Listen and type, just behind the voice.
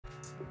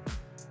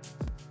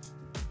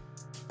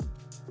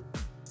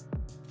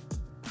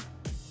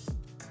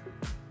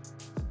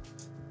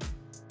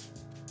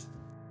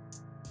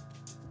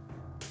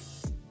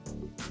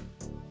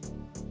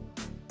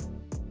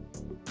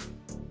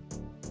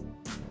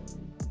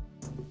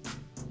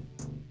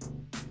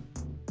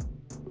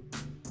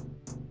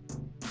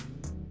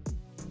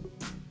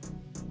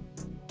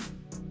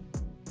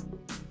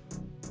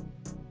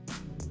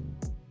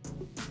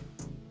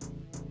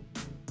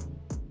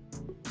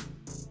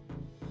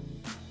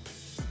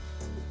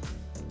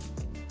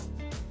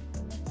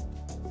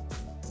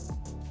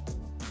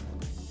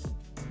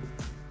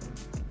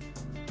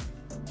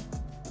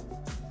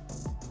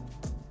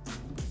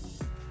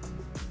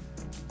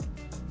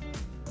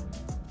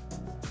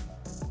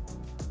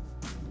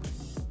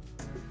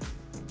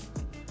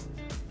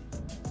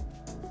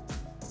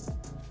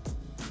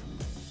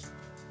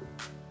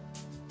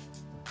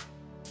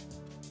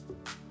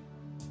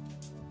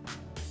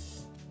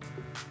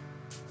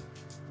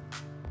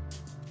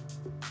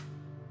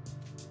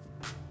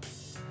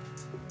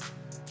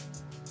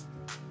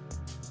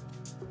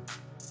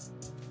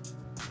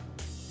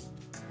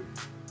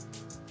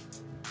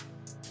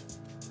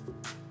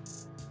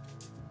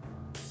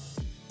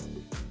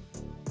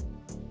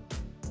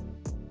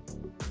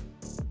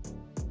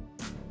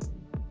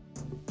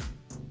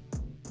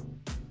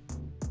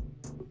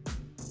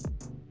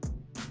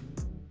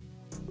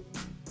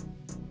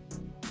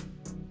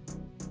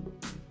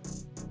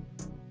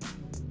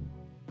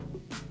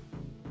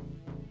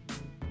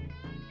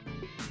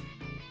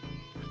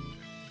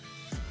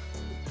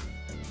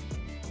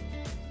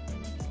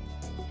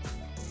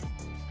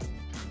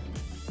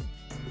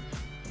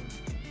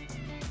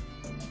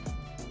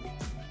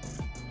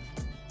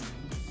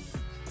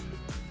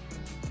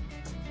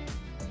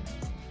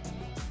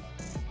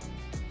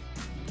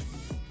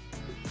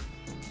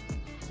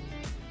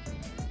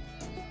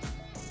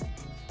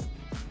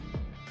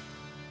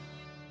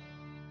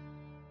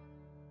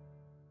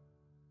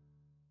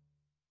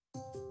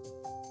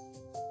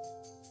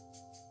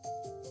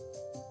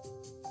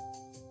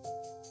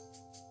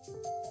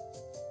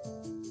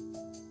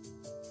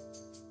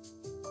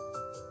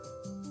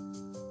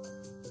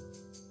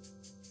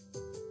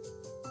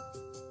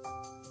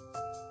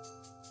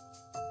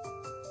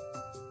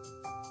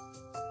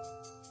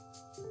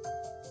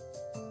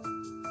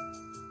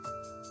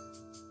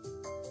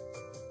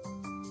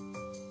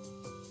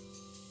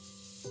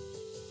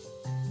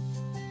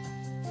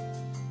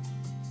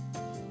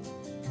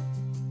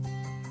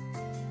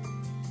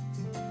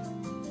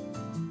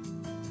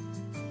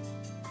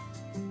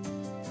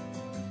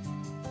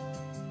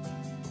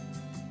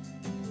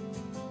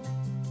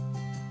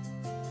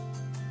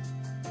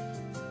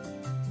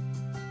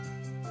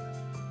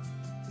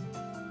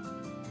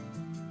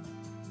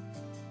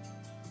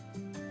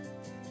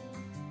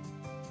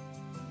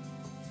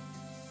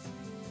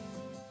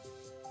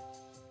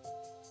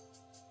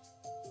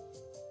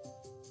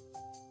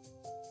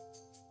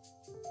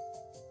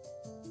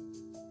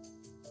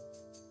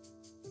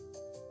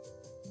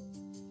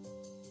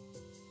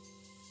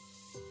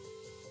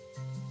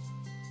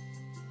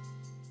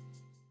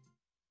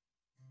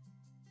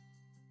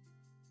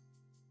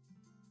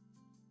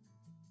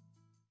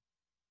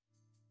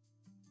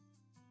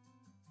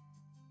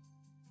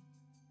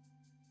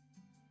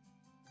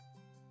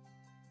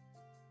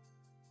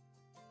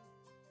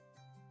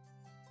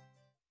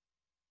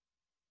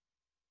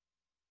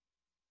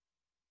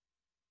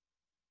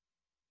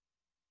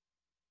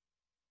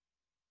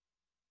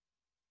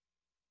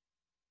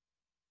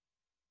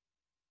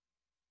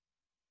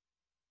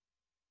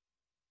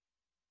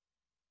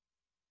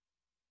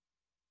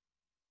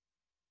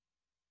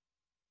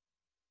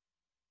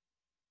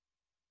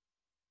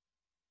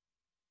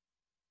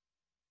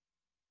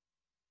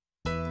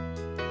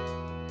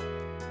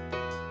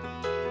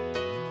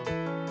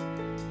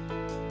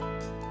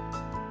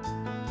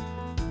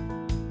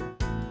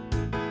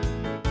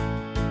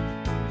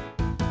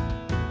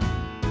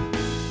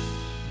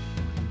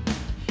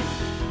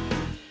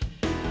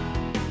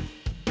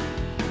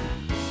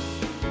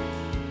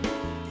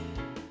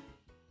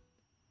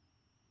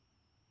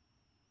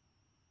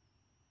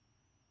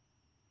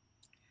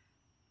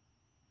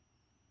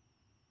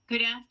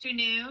Good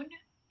afternoon,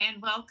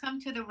 and welcome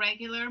to the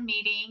regular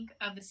meeting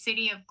of the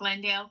City of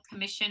Glendale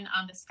Commission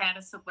on the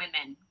Status of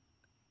Women.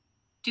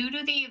 Due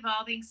to the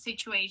evolving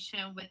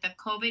situation with the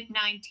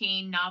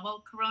COVID-19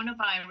 novel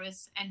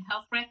coronavirus and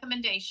health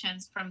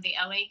recommendations from the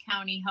LA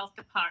County Health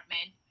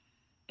Department,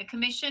 the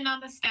Commission on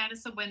the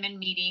Status of Women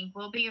meeting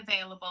will be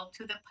available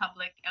to the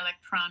public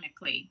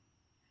electronically.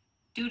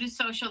 Due to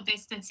social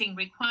distancing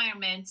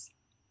requirements,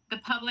 the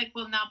public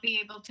will not be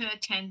able to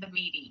attend the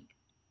meeting.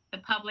 The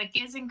public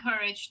is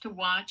encouraged to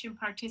watch and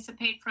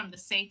participate from the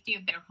safety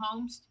of their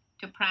homes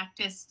to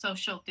practice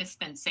social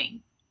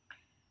distancing.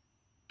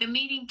 The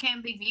meeting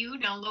can be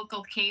viewed on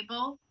local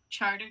cable,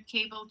 Charter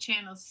Cable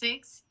Channel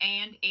 6,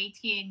 and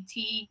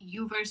AT&T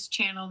UVerse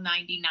Channel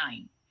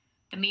 99.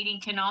 The meeting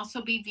can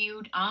also be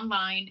viewed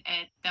online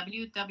at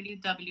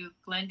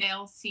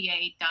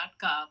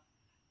www.glendaleca.gov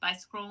by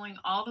scrolling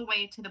all the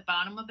way to the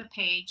bottom of the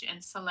page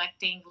and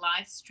selecting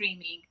live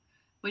streaming,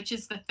 which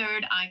is the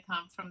third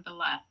icon from the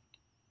left.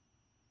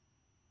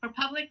 For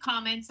public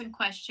comments and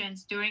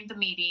questions during the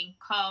meeting,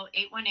 call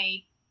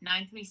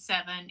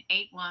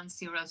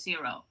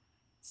 818-937-8100.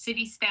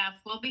 City staff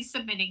will be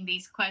submitting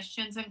these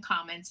questions and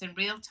comments in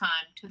real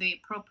time to the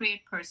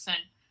appropriate person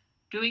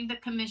during the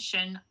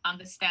Commission on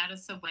the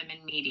Status of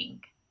Women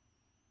meeting.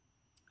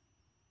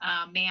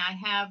 May I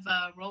have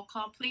a roll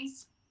call,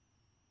 please?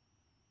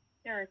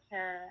 Sure,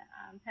 Chair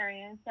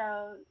Perrian.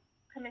 So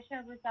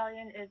Commissioner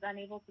Broussalian is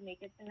unable to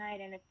make it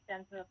tonight and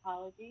extends her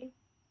apologies.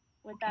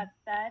 With that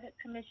said,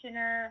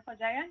 Commissioner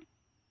Hojayan?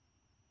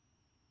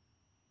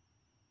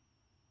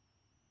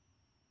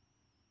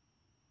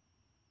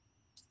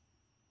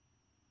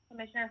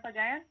 Commissioner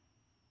Hojayan?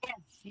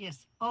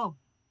 Yes. Oh,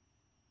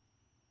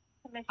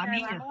 Commissioner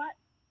here. Lamalot?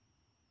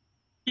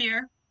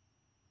 Here.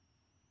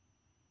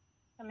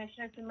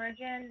 Commissioner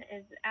Sumerjian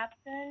is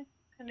absent.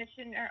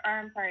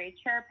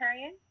 Chair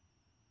Perrian?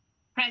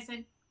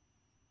 Present.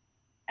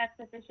 Ex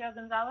officio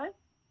Gonzalez?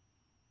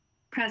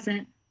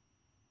 Present.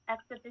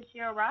 Ex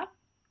officio Ross?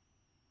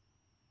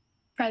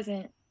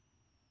 Present.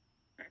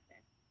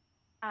 Perfect.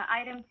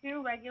 Item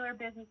 2, regular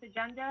business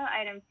agenda.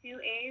 Item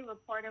 2A,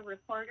 report of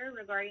reporter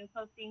regarding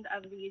posting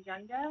of the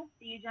agenda.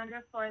 The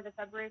agenda for the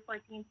February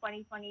 14,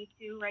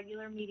 2022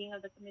 regular meeting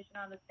of the Commission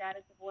on the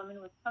Status of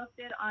Women was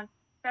posted on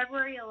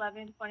February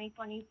 11,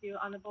 2022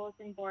 on the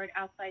bulletin board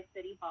outside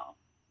City Hall.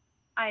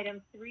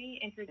 Item 3,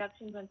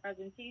 introductions and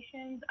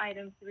presentations.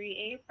 Item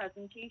 3A,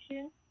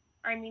 presentation.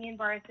 Armenian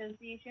Bar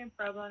Association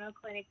Pro Bono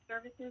Clinic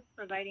Services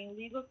providing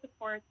legal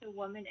support to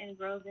women and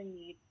girls in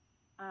need.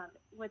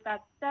 With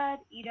that said,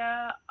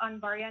 Ida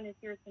Anbarian is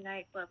here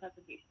tonight for a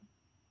presentation.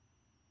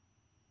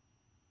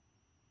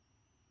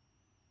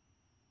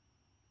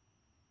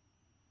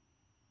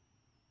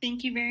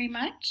 Thank you very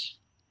much.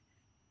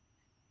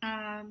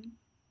 Let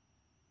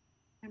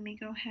me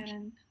go ahead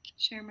and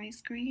share my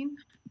screen.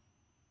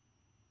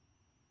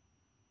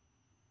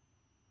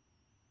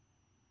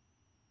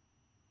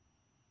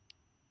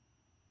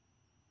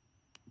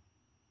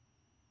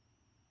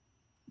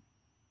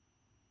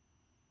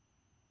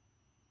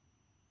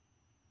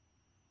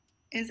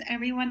 Is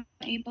everyone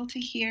able to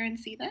hear and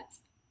see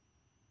this?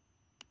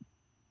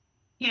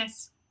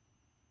 Yes.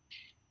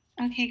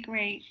 Okay,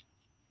 great.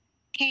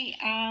 Okay,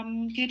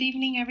 good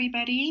evening,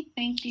 everybody.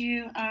 Thank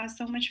you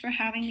so much for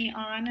having me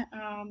on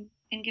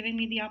and giving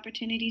me the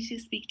opportunity to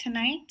speak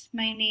tonight.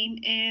 My name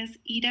is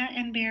Ida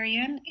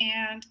Anbarian,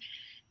 and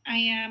I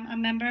am a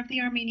member of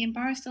the Armenian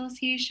Bar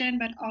Association,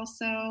 but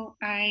also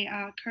I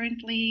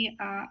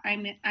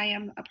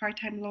am a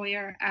part-time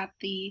lawyer at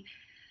the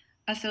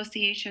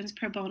association's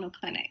Pro Bono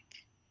Clinic.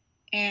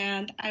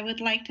 And I would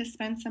like to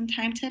spend some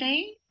time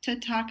today to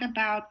talk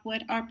about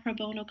what our Pro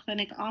Bono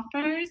Clinic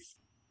offers.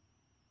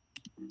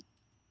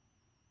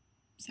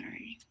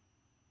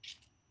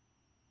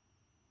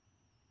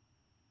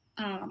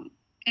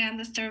 And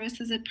the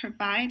services it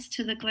provides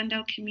to the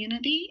Glendale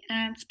community,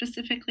 and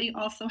specifically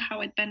also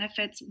how it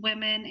benefits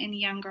women and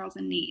young girls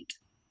in need.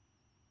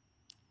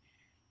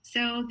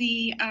 So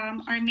the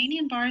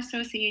Armenian Bar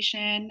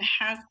Association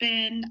has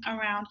been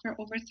around for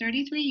over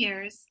 33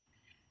 years.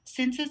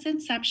 Since its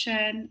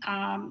inception,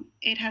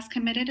 it has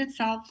committed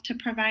itself to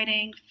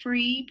providing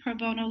free pro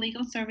bono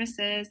legal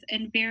services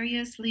and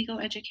various legal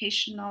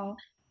educational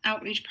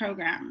outreach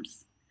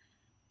programs.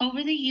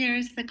 Over the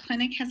years, the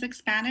clinic has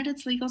expanded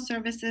its legal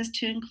services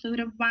to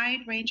include a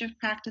wide range of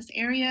practice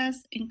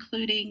areas,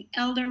 including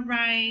elder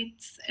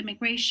rights,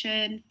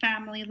 immigration,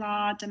 family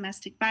law,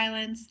 domestic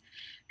violence,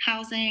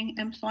 housing,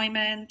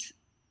 employment,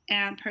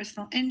 and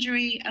personal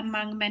injury,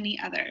 among many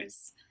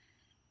others.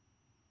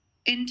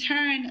 In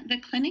turn, the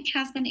clinic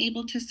has been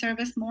able to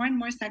service more and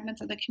more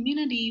segments of the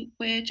community,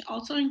 which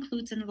also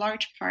includes in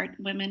large part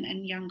women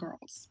and young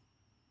girls.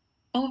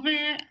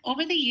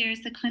 Over the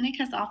years, the clinic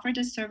has offered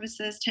its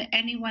services to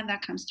anyone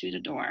that comes through the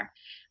door,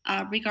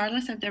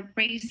 regardless of their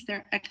race,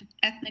 their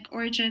ethnic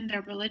origin,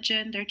 their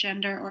religion, their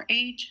gender, or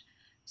age.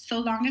 So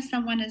long as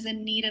someone is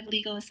in need of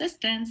legal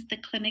assistance, the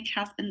clinic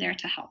has been there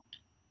to help.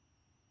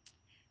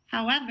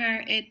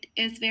 However, it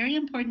is very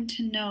important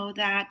to know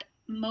that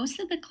Most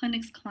of the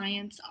clinic's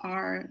clients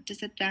are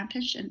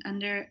disadvantaged and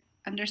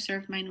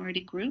underserved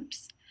minority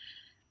groups,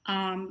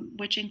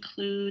 which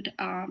include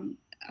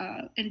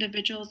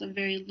individuals of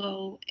very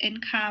low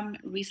income,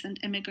 recent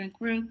immigrant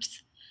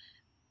groups,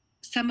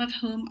 some of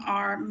whom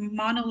are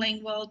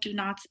monolingual, do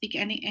not speak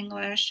any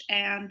English,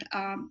 and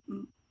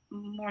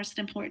most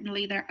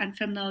importantly, they're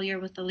unfamiliar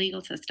with the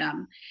legal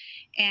system.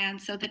 And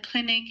so the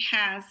clinic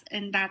has,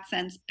 in that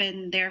sense,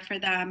 been there for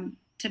them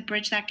to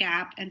bridge that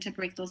gap and to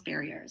break those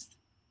barriers.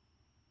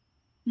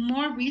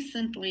 More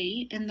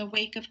recently, in the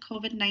wake of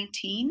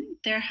COVID-19,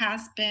 there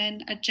has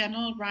been a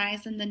general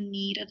rise in the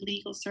need of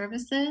legal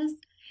services,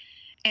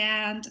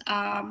 and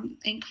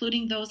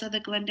including those of the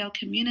Glendale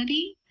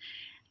community,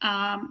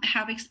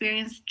 have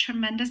experienced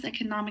tremendous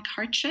economic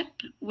hardship,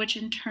 which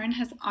in turn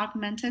has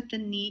augmented the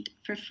need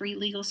for free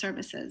legal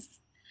services.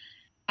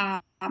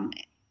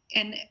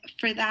 And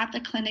for that,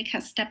 the clinic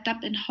has stepped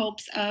up in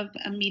hopes of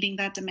meeting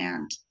that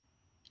demand.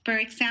 For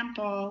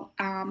example,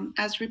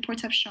 as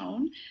reports have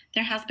shown,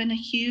 there has been a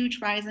huge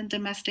rise in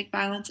domestic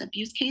violence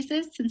abuse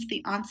cases since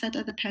the onset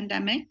of the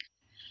pandemic.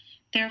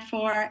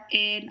 Therefore,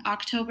 in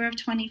October of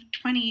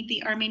 2020,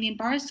 the Armenian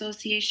Bar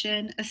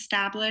Association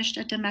established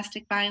a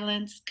domestic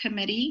violence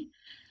committee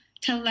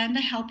to lend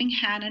a helping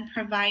hand and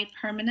provide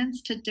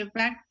permanence to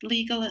direct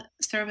legal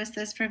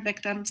services for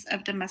victims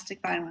of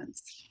domestic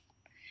violence.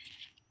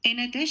 In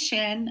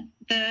addition,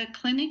 the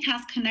clinic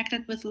has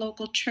connected with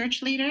local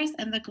church leaders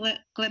and the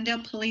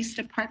Glendale Police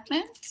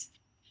Department,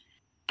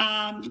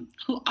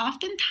 who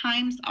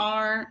oftentimes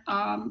are,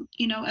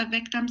 a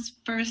victim's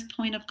first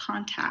point of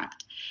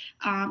contact.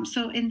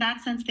 So in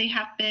that sense, they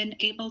have been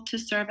able to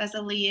serve as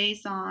a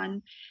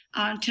liaison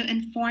to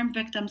inform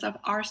victims of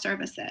our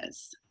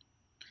services.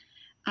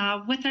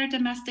 With our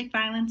domestic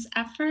violence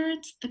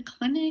efforts, the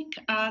clinic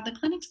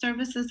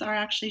services are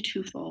actually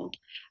twofold.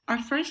 Our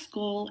first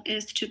goal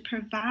is to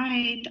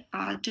provide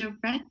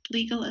direct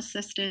legal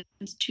assistance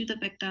to the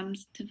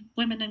victims, to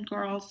women and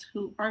girls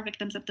who are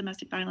victims of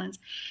domestic violence,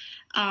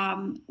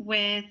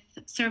 with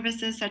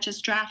services such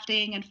as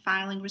drafting and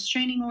filing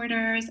restraining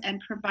orders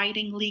and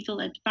providing legal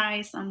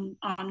advice on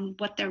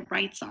what their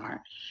rights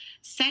are.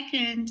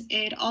 Second,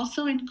 it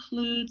also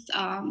includes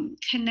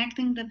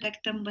connecting the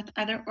victim with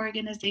other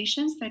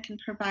organizations that can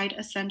provide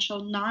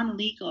essential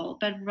non-legal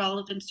but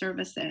relevant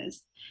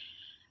services.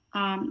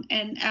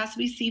 And as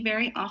we see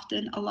very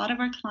often, a lot of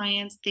our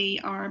clients, they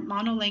are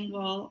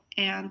monolingual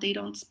and they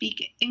don't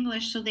speak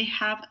English, so they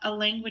have a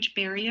language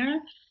barrier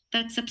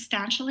that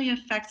substantially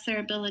affects their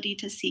ability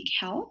to seek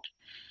help.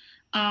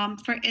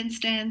 For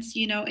instance,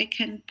 it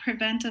can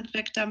prevent a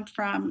victim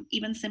from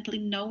even simply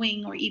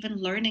knowing or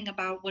even learning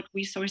about what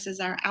resources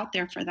are out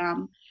there for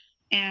them.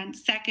 And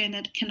second,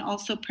 it can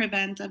also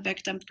prevent a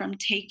victim from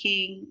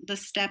taking the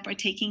step or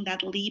taking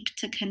that leap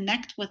to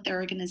connect with their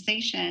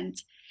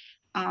organizations.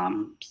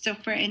 So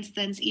for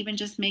instance, even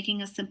just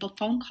making a simple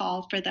phone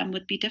call for them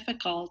would be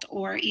difficult,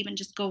 or even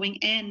just going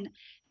in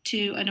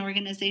to an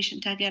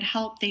organization to get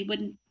help, they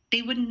wouldn't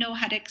know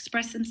how to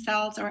express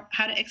themselves or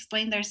how to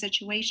explain their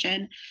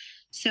situation.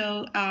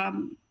 So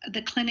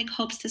the clinic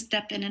hopes to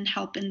step in and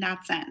help in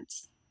that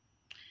sense.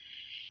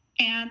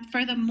 And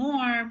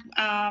furthermore,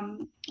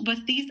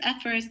 with these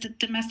efforts, the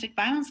Domestic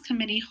Violence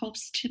Committee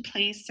hopes to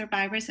place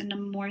survivors in a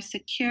more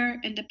secure,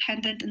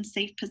 independent, and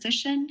safe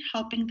position,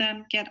 helping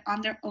them get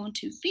on their own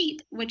 2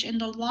 feet, which in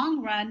the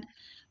long run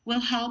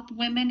will help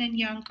women and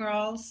young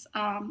girls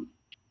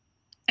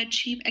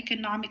achieve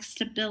economic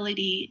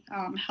stability,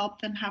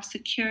 help them have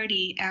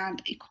security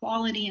and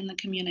equality in the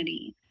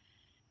community.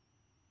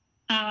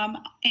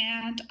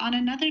 And on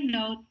another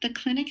note, the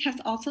clinic has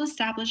also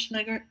established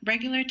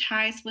regular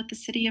ties with the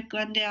City of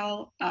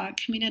Glendale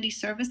Community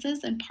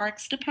Services and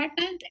Parks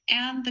Department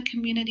and the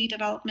Community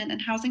Development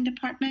and Housing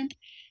Department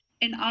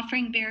in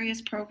offering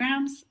various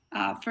programs.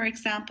 For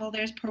example,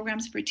 there's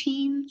programs for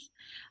teens,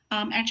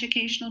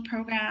 educational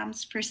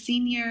programs for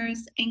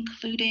seniors,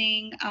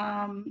 including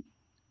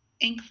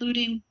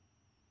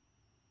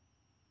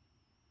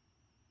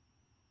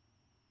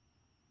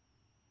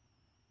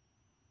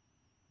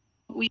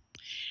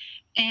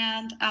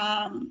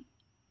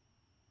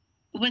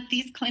with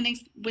these clinics,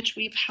 which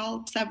we've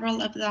helped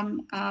several of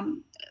them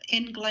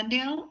in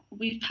Glendale,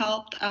 we've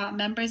helped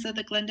members of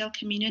the Glendale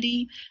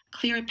community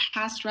clear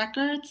past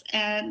records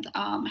and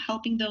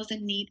helping those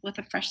in need with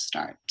a fresh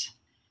start.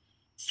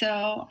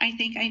 So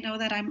I know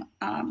that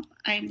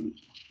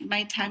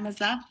my time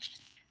is up.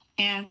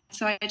 And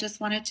so I just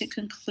wanted to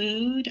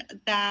conclude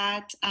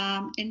that,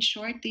 in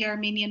short, the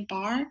Armenian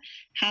Bar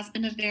has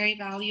been a very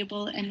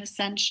valuable and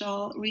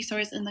essential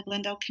resource in the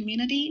Glendale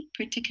community,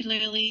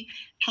 particularly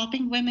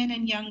helping women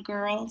and young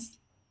girls,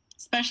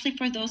 especially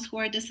for those who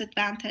are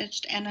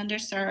disadvantaged and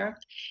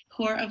underserved,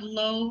 who are of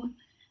low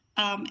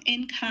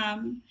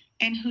income,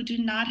 and who do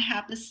not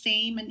have the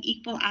same and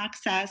equal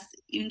access,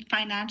 even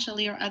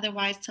financially or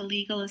otherwise, to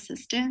legal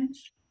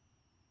assistance.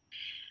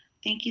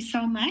 Thank you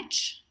so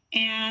much.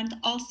 And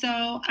also,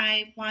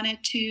 I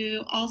wanted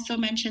to also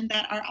mention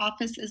that our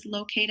office is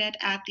located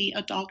at the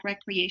Adult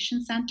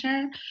Recreation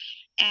Center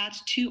at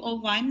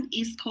 201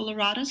 East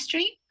Colorado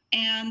Street.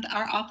 And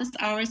our office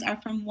hours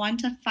are from 1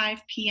 to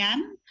 5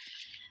 p.m.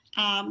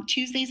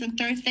 Tuesdays and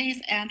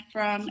Thursdays, and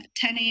from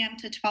 10 a.m.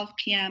 to 12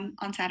 p.m.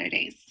 on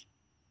Saturdays.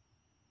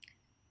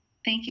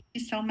 Thank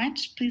you so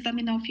much. Please let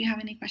me know if you have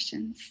any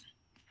questions.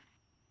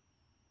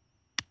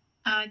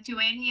 Do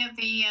any of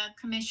the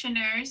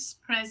commissioners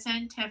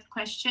present have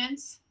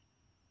questions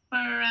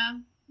for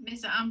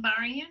Ms.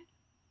 Ambarian?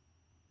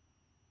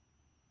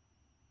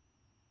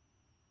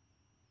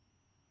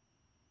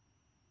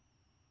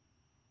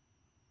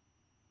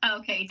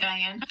 Okay,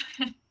 Diane.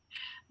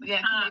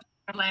 Yeah,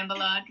 Commissioner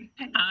Lambalod.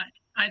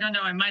 I don't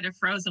know. I might have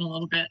frozen a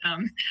little bit.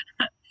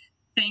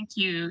 Thank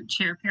you,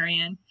 Chair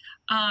Perrian.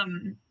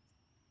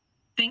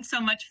 Thanks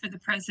so much for the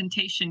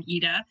presentation,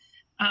 Ida.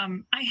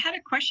 I had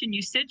a question.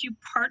 You said you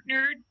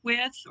partnered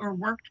with or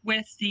worked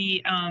with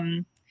the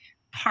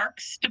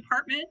Parks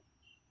Department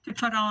to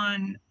put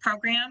on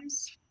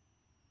programs.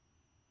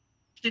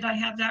 Did I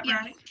have that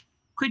Yes. right?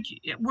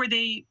 Were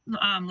they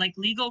like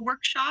legal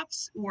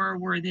workshops, or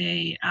were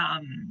they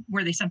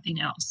something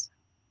else?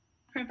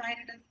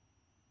 Provided us.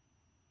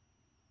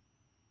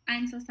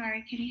 I'm so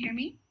sorry. Can you hear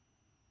me?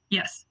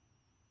 Yes.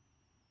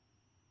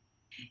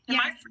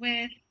 Yes,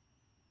 with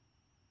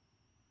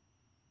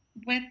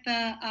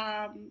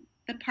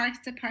the Parks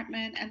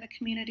Department and the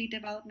Community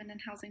Development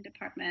and Housing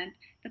Department.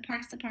 The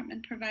Parks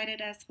Department provided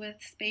us with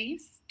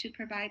space to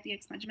provide the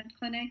expungement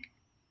clinic,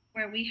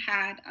 where we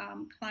had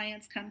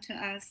clients come to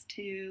us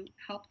to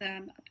help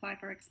them apply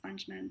for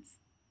expungements.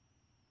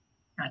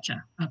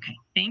 Gotcha. Okay.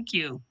 Thank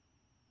you.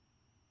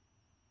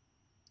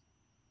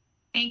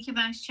 Thank you,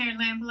 Vice Chair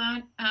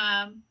Lambalod.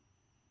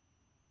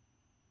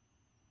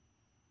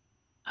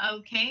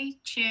 Okay,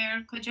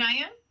 Chair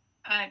Kojayan.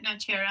 Not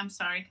Chair, I'm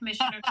sorry,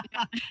 Commissioner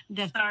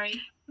Kojayan.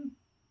 Sorry.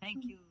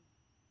 Thank you,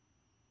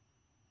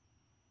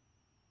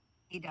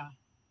 Ida.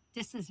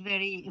 This is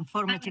very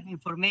informative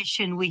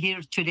information we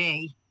hear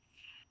today.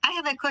 I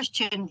have a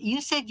question.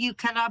 You said you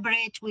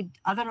collaborate with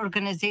other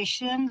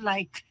organizations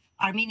like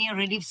Armenian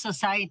Relief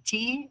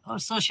Society or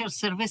social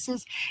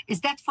services.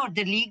 Is that for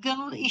the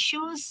legal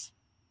issues?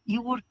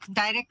 You work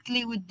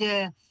directly with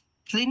the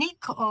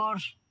clinic, or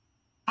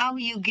how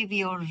you give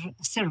your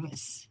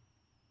service?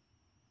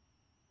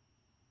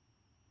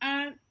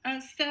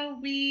 So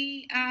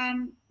we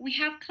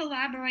have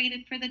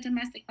collaborated for the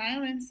domestic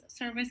violence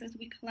services.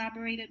 We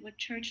collaborated with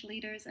church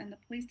leaders and the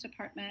police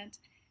department,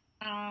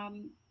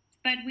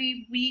 but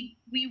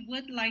we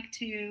would like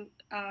to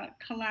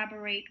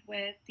collaborate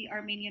with the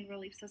Armenian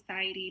Relief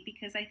Society,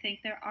 because I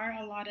think there are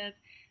a lot of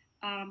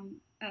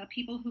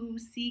people who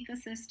seek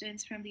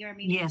assistance from the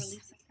Armenian Yes.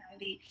 Relief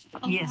Society,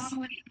 Yes.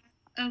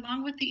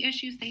 along with the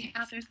issues they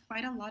have. There's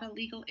quite a lot of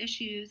legal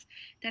issues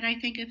that I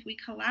think if we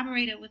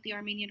collaborated with the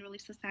Armenian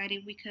Relief Society,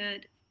 we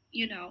could,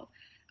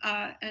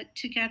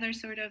 together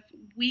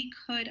we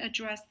could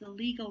address the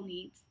legal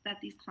needs that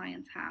these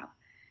clients have.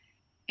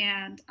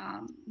 And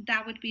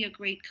that would be a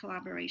great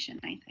collaboration,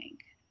 I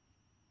think.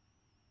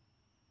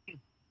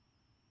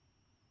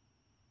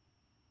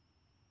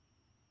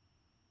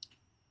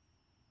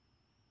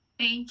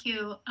 Thank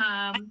you.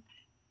 One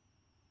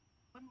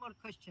more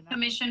question.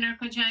 Commissioner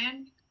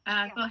Kojayan,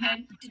 go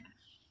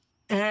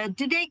ahead.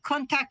 Do they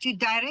contact you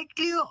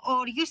directly,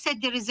 or you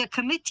said there is a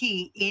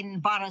committee in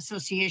Bar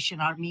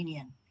Association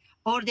Armenian,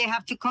 or they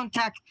have to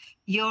contact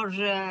your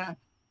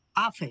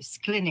office,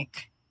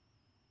 clinic?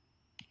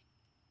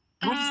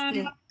 So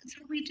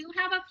we do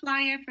have a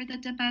flyer for the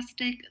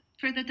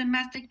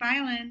domestic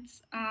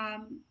violence.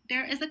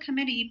 There is a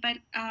committee, but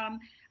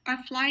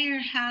our flyer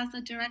has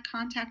a direct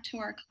contact to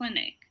our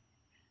clinic.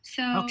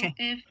 So Okay.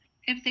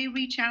 if they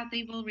reach out,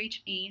 they will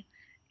reach me,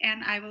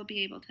 and I will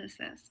be able to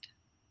assist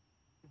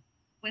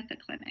with the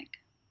clinic.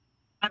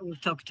 I will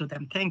talk to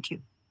them. Thank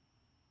you.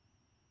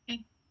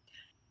 Okay.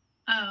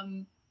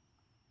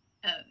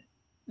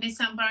 Ms.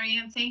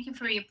 Ambarian, thank you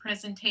for your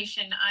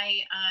presentation.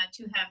 I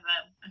too have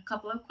a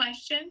couple of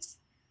questions.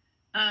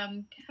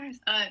 To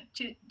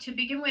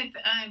begin with,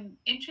 I'm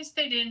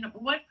interested in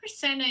what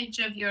percentage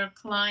of your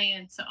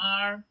clients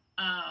are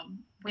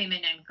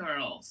women and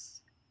girls?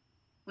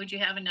 Would you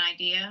have an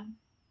idea?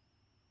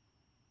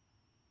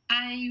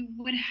 I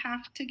would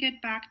have to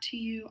get back to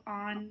you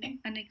on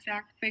an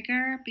exact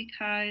figure,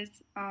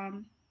 because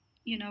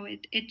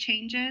it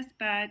changes,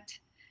 but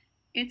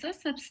it's a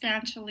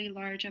substantially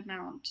large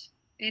amount.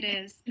 It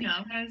is,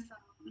 because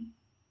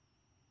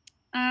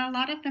a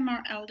lot of them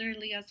are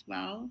elderly as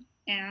well,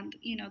 and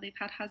they've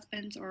had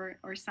husbands or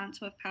sons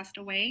who have passed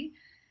away,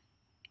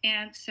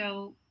 and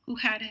so who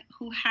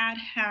had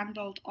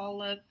handled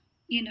all of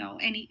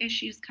any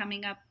issues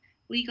coming up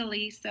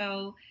legally.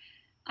 So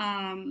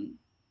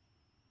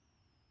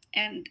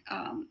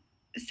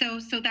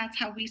so that's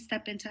how we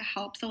step in to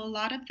help. So a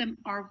lot of them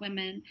are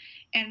women.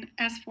 And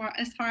as far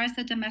as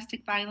the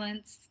domestic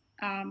violence,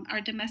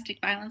 our domestic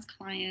violence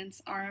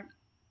clients are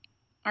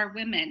are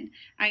women.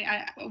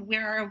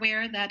 We're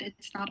aware that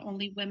it's not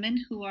only women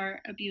who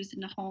are abused in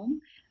the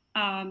home,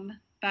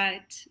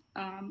 but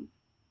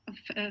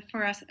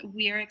for us,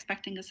 we are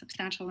expecting a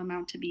substantial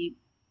amount to be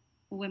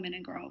women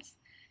and girls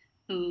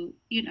who,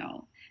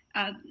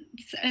 uh,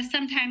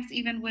 sometimes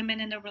even women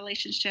in a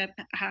relationship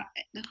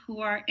who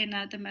are in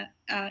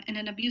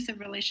an abusive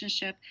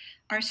relationship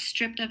are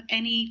stripped of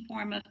any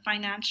form of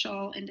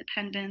financial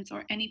independence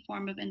or any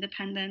form of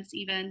independence,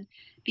 even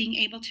being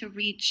able to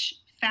reach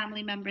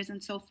family members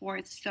and so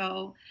forth.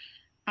 So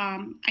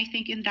I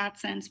think in that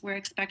sense, we're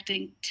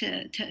expecting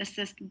to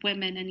assist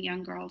women and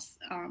young girls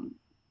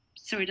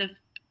sort of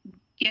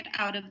get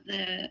out of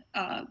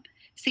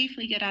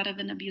safely get out of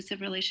an abusive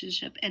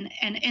relationship, and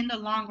in the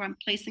long run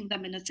placing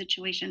them in a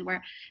situation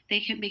where they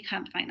can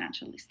become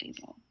financially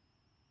stable.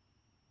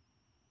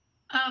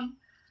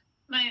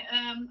 My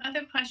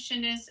other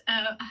question is,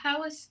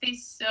 how is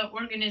this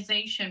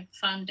organization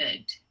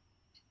funded?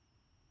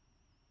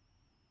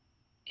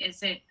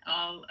 Is it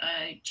all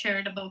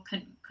charitable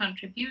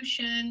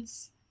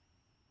contributions?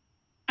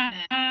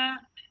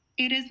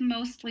 It is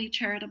mostly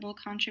charitable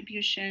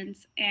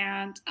contributions,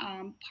 and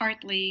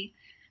partly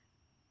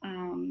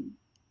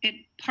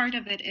part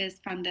of it is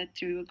funded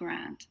through a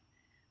grant.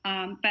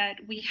 But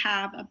we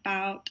have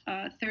about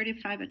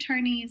 35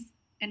 attorneys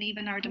and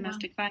even our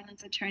domestic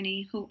violence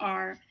attorney who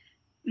are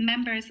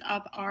members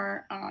of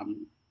our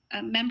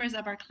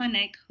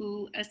clinic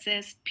who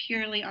assist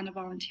purely on a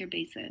volunteer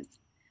basis.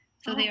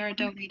 So they are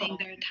donating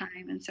their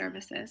time and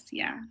services.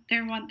 Yeah,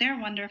 they're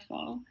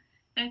wonderful.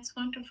 That's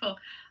wonderful.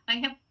 I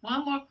have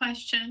one more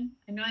question.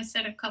 I know I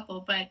said a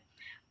couple, but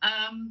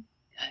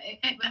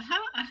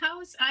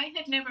I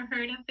had never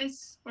heard of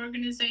this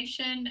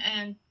organization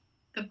and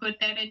the good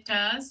that it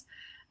does.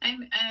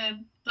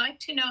 I'd like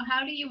to know,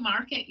 how do you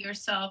market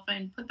yourself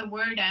and put the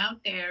word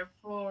out there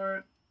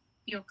for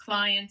your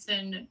clients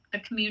and the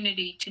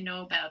community to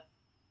know about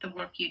the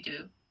work you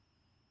do?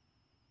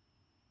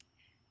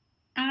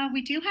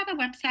 We do have a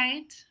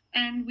website,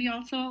 and we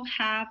also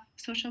have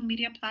social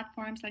media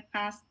platforms like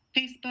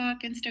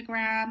Facebook,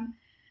 Instagram,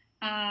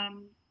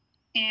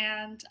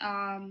 and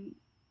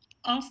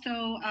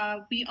also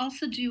we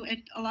also do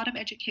a lot of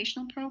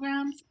educational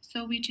programs.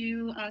 So we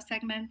do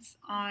segments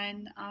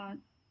on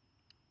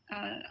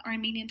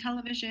Armenian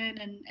television,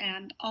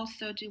 and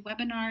also do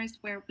webinars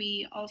where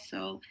we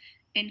also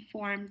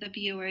inform the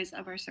viewers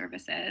of our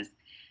services.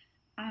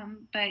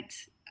 But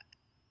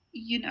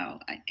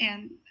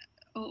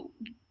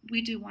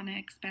we do want to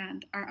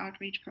expand our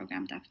outreach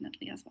program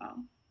definitely as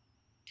well,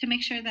 to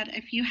make sure that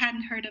if you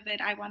hadn't heard of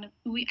it, I want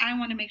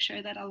to make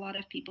sure that a lot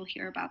of people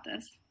hear about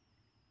this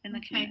in the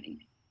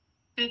community.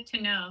 Good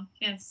to know.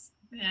 Yes.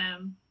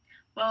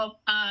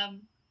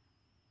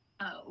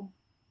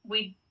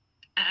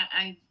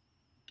 I'd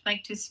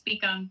like to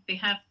speak on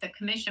behalf of the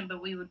commission,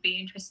 but we would be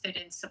interested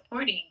in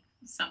supporting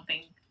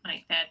something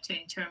like that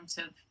in terms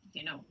of,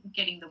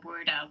 getting the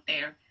word out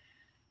there.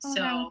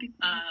 So,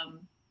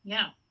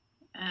 yeah.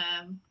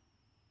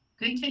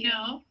 Good to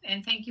know,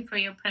 and thank you for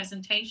your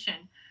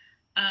presentation.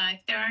 If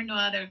there are no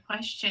other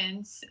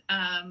questions,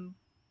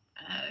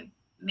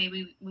 may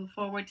we move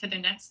forward to the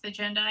next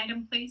agenda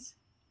item, please?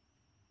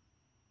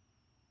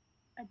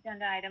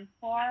 Agenda item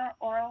 4,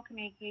 oral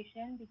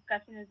communication.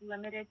 Discussion is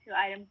limited to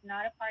items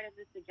not a part of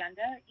this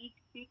agenda. Each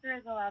speaker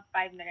is allowed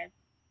 5 minutes.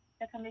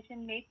 The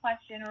commission may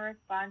question or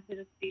respond to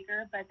the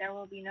speaker, but there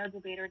will be no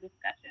debate or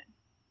discussion.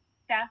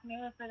 Staff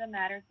may refer the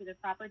matter to the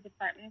proper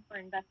department for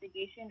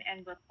investigation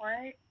and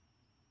report.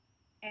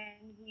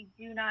 And we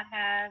do not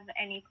have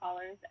any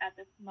callers at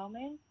this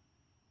moment.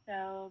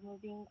 So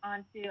moving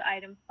on to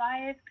item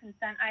 5,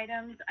 consent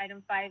items.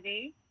 Item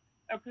 5A,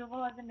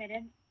 approval of the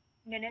minutes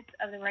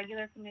of the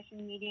regular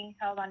commission meeting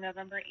held on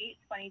November 8,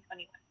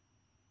 2021.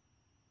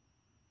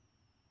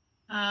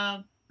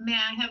 May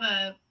I have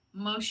a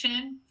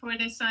motion for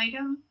this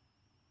item?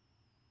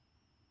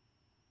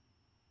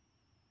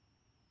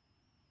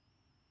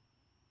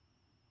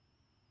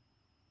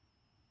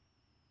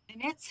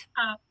 Minutes?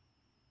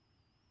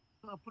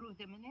 To approve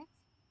the minutes?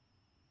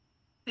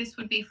 This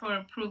would be for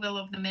approval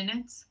of the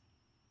minutes.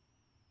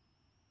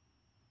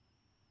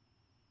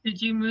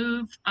 Did you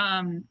move,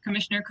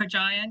 Commissioner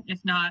Kojayan?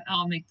 If not,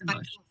 I'll make the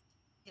motion.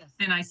 Yes.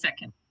 Then I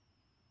second.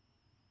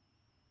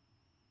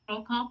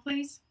 Roll call,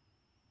 please.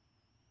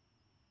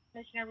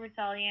 Commissioner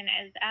Rousselian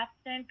is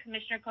absent.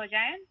 Commissioner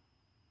Kojayan?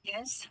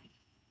 Yes.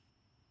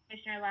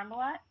 Commissioner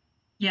Lambalat?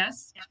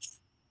 Yes.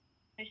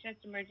 Commissioner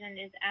Submergent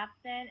is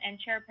absent. And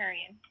Chair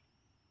Perrian?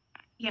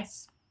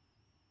 Yes.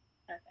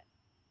 Perfect.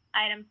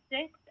 Item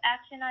 6,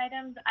 action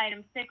items.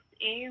 Item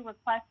 6A,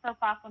 request for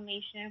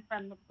proclamation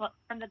from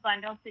the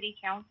Glendale City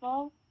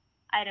Council.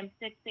 Item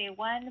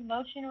 6A1,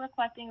 motion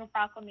requesting a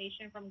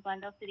proclamation from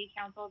Glendale City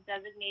Council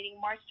designating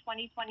March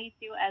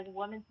 2022 as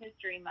Women's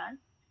History Month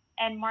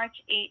and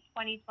March 8,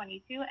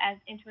 2022 as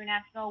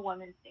International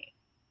Women's Day.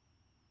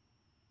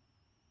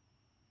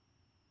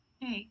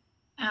 Okay.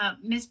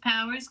 Ms.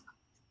 Powers,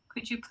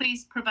 could you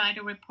please provide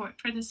a report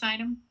for this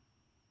item?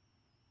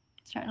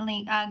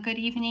 Certainly. Good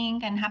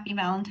evening and happy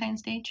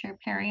Valentine's Day, Chair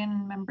Perry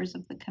and members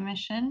of the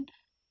commission.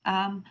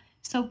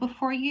 So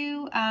before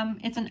you,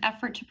 it's an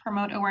effort to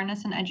promote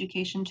awareness and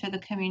education to the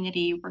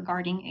community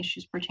regarding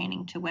issues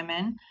pertaining to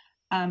women.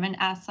 And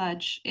as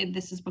such,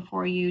 this is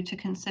before you to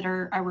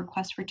consider a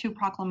request for 2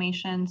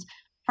 proclamations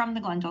from the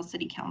Glendale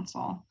City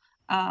Council.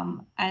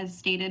 As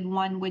stated,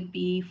 one would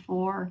be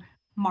for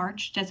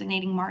March,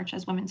 designating March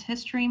as Women's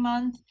History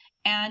Month,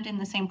 and in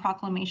the same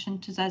proclamation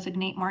to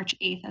designate March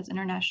 8th as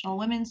International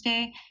Women's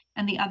Day.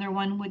 And the other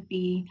one would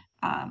be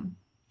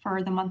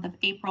for the month of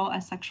April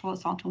as Sexual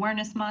Assault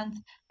Awareness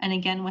Month. And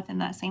again, within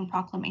that same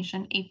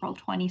proclamation, April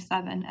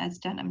 27 as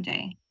Denim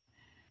Day.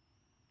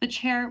 The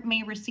chair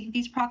may receive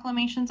these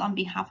proclamations on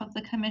behalf of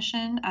the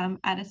commission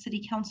at a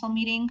city council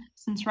meeting.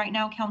 Since right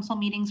now council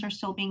meetings are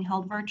still being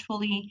held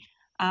virtually,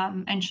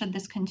 and should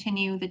this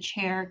continue, the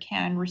chair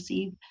can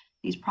receive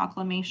these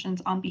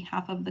proclamations on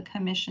behalf of the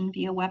commission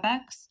via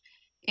WebEx.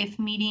 If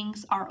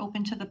meetings are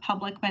open to the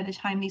public by the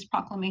time these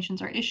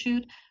proclamations are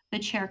issued, the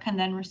chair can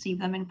then receive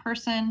them in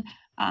person,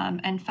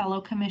 and fellow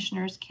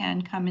commissioners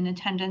can come in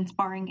attendance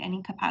barring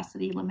any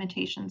capacity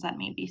limitations that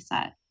may be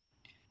set.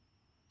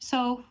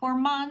 So for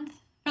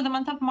the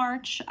month of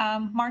March,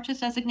 March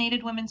is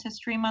designated Women's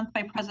History Month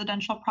by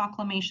presidential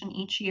proclamation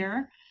each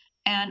year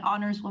and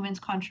honors women's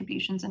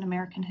contributions in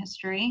American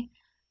history.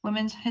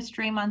 Women's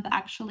History Month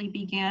actually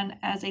began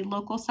as a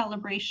local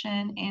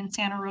celebration in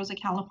Santa Rosa,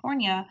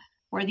 California,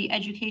 where the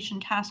Education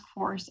Task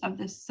Force of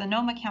the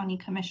Sonoma County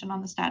Commission on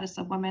the Status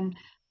of Women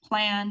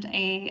planned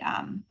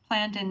and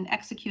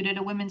executed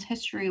a Women's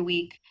History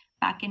Week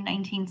back in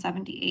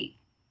 1978.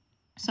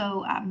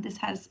 So this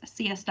has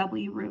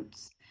CSW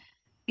roots.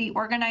 The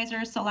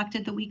organizers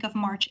selected the week of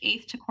March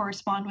 8th to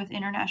correspond with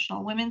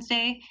International Women's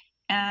Day,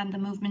 and the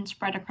movement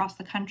spread across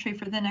the country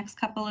for the next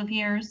couple of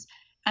years.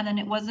 And then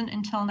it wasn't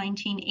until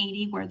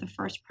 1980 where the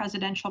first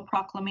presidential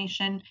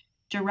proclamation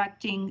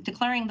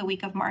declaring the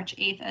week of March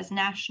 8th as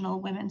National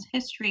Women's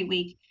History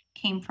Week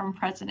came from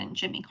President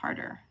Jimmy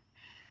Carter.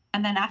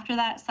 And then after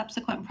that,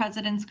 subsequent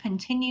presidents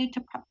continued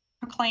to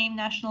proclaim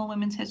National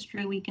Women's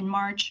History Week in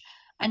March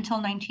until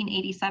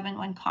 1987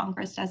 when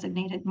Congress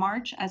designated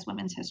March as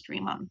Women's History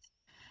Month.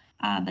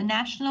 The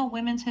National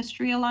Women's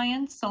History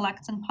Alliance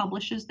selects and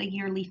publishes the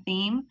yearly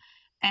theme,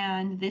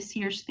 and this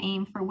year's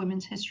theme for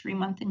Women's History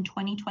Month in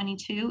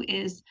 2022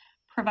 is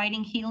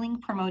Providing Healing,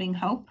 Promoting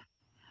Hope.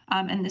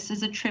 And this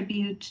is a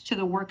tribute to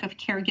the work of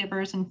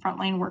caregivers and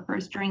frontline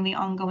workers during the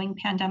ongoing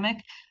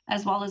pandemic,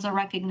 as well as a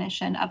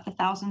recognition of the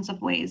thousands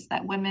of ways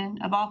that women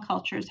of all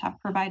cultures have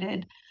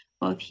provided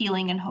both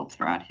healing and hope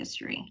throughout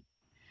history.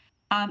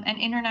 And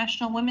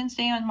International Women's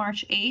Day on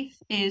March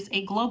 8th is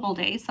a global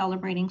day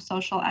celebrating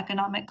social,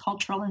 economic,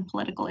 cultural, and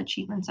political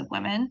achievements of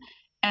women.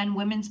 And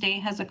Women's Day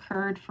has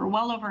occurred for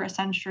well over a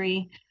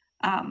century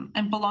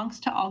and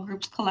belongs to all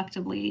groups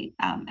collectively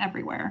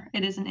everywhere.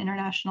 It is an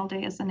international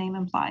day, as the name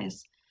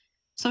implies.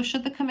 So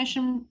should the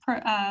commission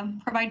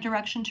provide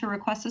direction to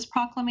request this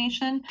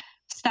proclamation,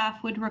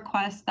 staff would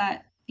request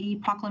that the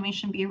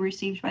proclamation be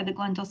received by the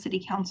Glendale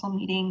City Council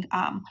meeting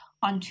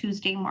on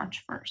Tuesday,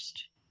 March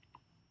 1st.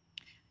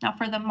 Now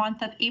for the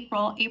month of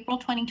April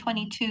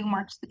 2022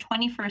 marks the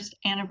 21st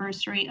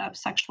anniversary of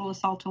Sexual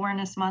Assault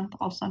Awareness Month,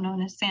 also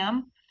known as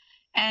SAM.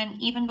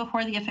 And even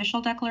before the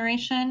official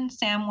declaration,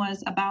 SAM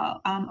was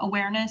about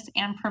awareness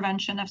and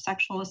prevention of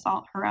sexual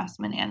assault,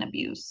 harassment, and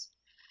abuse.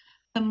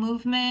 The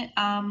movement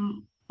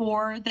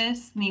for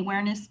this, the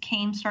awareness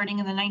came starting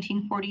in the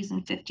 1940s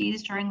and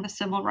 50s during the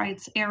civil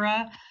rights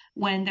era,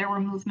 when there were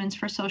movements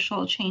for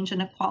social change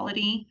and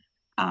equality.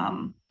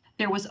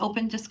 There was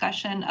open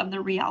discussion of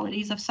the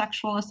realities of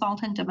sexual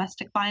assault and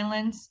domestic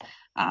violence.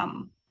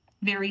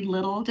 Very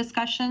little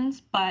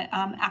discussions, but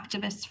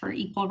activists for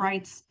equal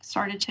rights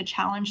started to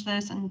challenge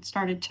this and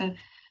started to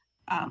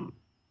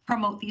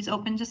promote these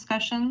open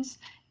discussions.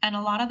 And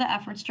a lot of the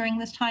efforts during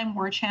this time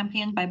were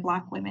championed by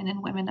Black women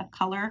and women of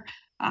color.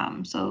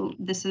 So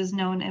this is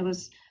known, it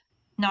was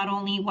not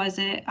only was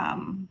it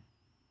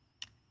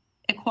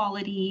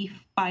equality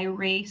by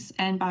race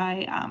and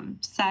by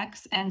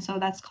sex, and so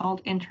that's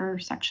called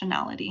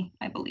intersectionality,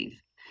 I believe.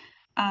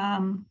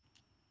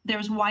 There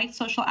was wide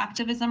social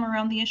activism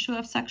around the issue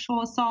of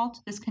sexual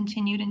assault. This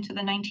continued into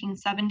the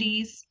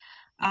 1970s,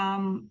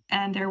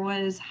 and there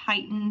was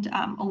heightened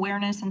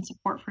awareness and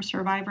support for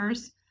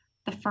survivors.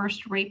 The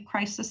first Rape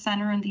Crisis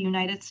Center in the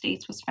United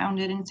States was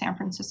founded in San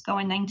Francisco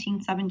in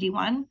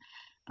 1971.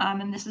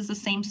 And this is the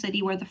same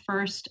city where the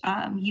first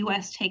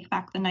U.S. Take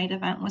Back the Night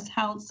event was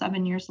held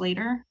 7 years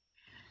later.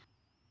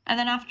 And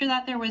then after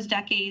that, there was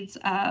decades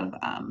of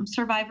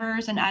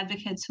survivors and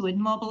advocates who had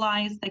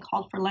mobilized. They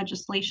called for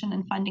legislation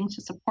and funding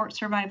to support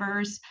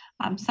survivors,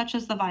 such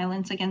as the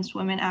Violence Against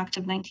Women Act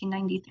of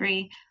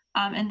 1993.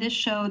 And this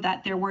showed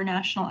that there were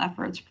national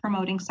efforts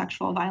promoting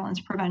sexual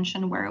violence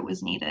prevention where it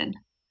was needed.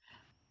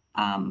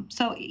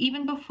 So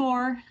even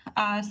before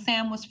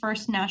SAM was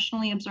first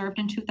nationally observed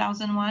in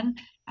 2001,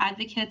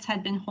 advocates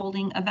had been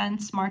holding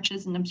events,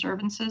 marches, and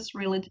observances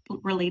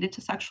related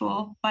to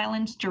sexual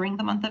violence during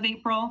the month of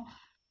April.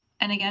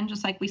 And again,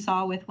 just like we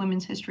saw with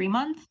Women's History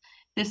Month,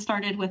 This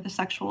started with the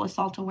Sexual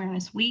Assault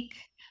Awareness Week,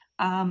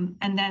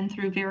 and then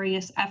through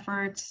various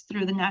efforts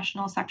through the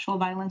National Sexual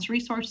Violence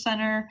Resource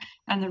Center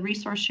and the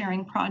Resource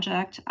Sharing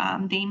Project,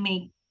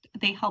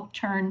 they helped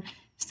turn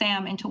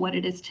SAM into what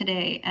it is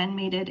today and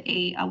made it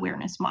a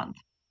awareness month.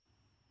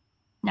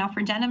 Now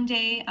for Denim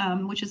Day,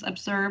 which is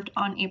observed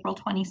on April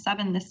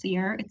 27 this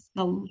year, it's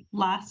the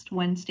last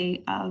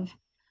Wednesday of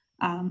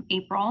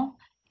April.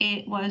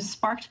 It was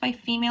sparked by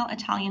female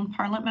Italian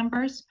parliament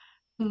members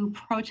who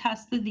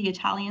protested the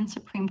Italian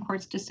Supreme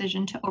Court's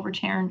decision to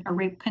overturn a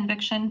rape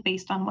conviction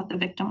based on what the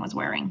victim was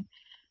wearing.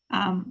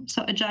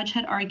 So a judge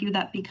had argued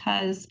that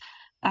because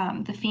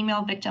the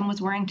female victim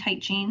was wearing tight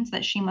jeans,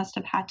 that she must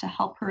have had to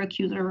help her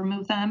accuser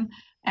remove them,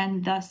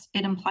 and thus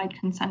it implied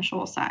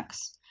consensual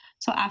sex.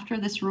 So after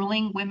this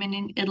ruling, women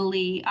in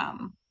Italy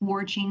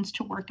wore jeans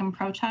to work in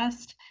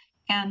protest,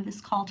 and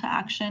this call to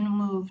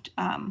action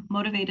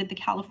motivated the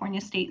California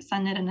State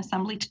Senate and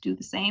Assembly to do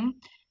the same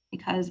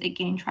because it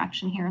gained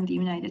traction here in the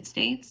United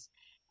States.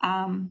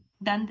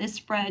 Then this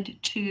spread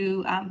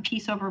to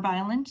Peace Over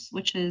Violence,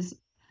 which is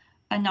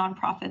a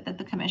nonprofit that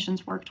the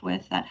commission's worked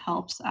with that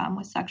helps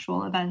with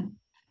sexual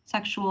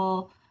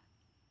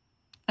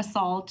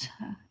assault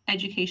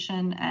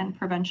education and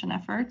prevention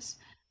efforts.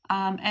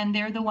 And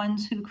they're the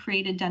ones who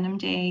created Denim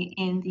Day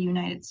in the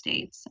United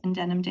States and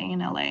Denim Day in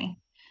LA.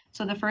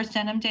 So the first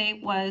Denim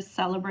Day was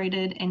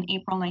celebrated in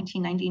April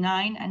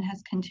 1999 and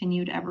has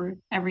continued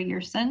every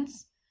year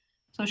since.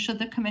 So should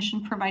the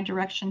commission provide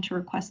direction to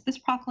request this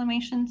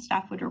proclamation,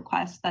 staff would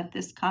request that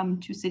this come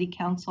to City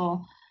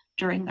Council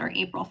during their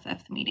April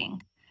 5th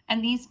meeting.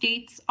 And these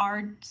dates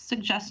are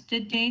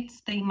suggested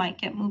dates. They might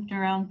get moved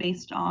around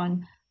based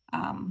on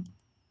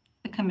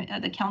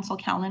the council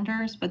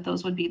calendars, but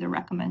those would be the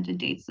recommended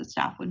dates that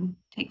staff would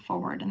take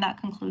forward. And that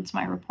concludes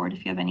my report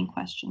if you have any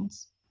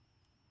questions.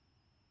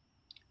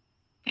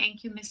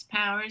 Thank you, Ms.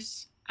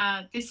 Powers.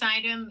 This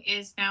item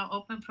is now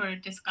open for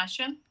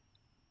discussion.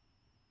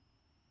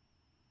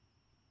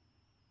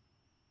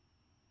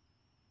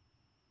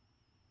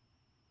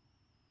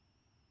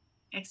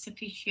 Ex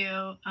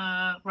officio,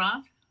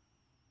 Rob?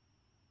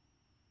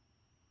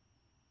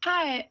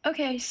 Hi,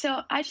 okay,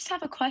 so I just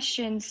have a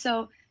question.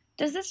 So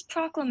does this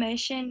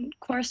proclamation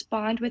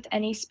correspond with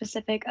any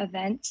specific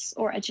events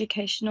or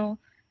educational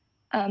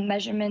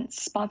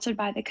measurements sponsored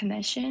by the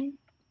commission?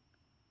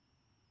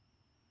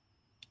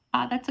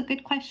 That's a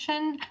good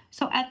question.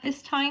 So at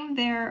this time,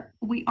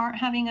 we aren't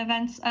having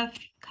events. A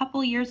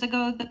couple years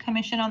ago, the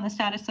Commission on the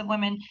Status of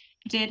Women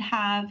did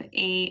have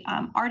a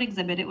art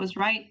exhibit. It was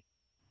right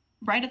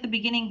at the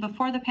beginning,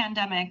 before the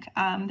pandemic.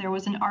 There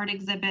was an art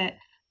exhibit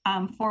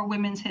for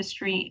Women's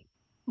History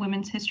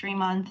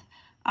Month,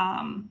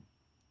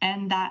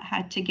 and that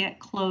had to get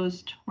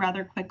closed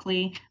rather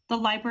quickly. The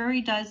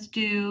library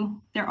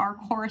there are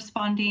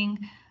corresponding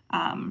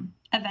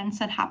events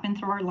that happen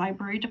through our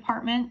library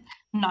department,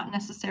 not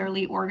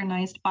necessarily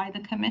organized by the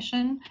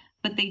commission,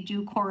 but they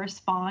do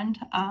correspond.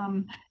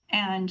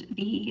 And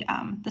the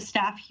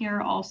staff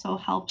here also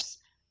helps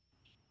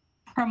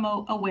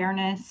promote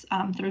awareness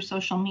through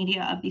social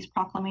media of these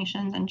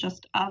proclamations and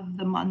just of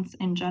the months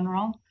in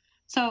general.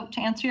 So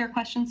to answer your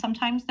question,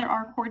 sometimes there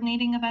are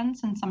coordinating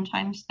events and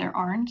sometimes there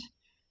aren't.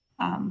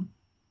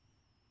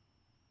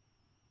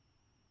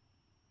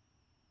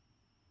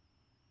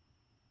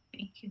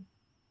 Thank you.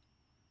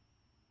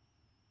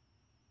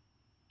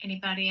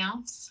 Anybody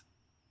else?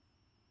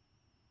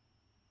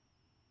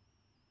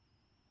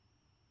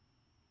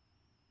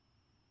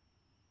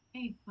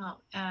 Okay,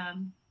 well,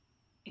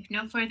 if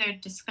no further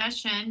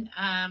discussion,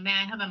 may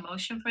I have a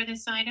motion for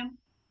this item?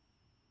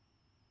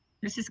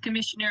 This is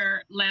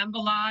Commissioner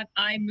Lambalot.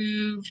 I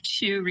move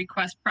to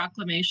request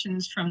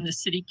proclamations from the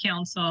City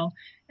Council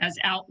as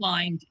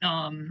outlined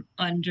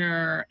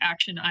under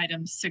action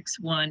items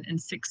 6.1 and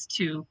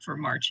 6.2 for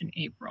March and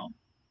April.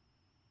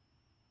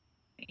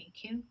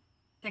 Thank you.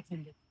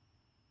 Seconded.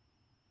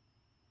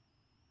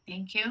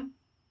 Thank you.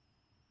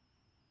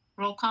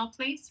 Roll call,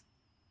 please.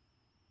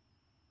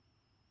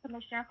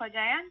 Commissioner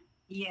Kojayan,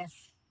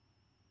 Yes.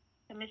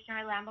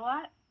 Commissioner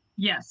Lambalot,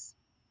 Yes.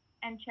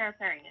 and Chair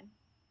Perriman.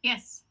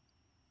 Yes.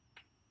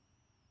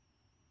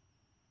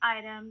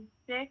 Item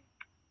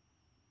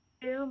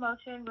 6.2,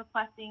 motion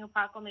requesting a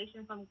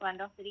proclamation from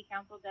Glendale City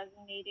Council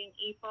designating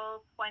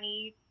April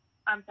 20,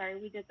 I'm sorry,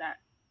 we did that,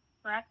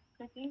 correct,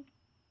 Christine?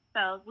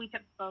 So we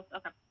took both,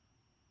 okay.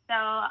 So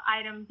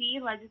item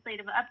B,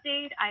 legislative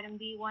update. Item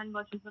B1,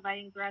 motion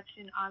providing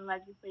direction on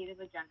legislative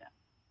agenda.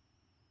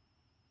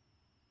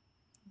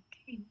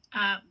 Okay.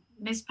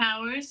 Ms.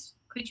 Powers,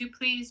 could you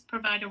please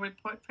provide a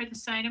report for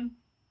this item?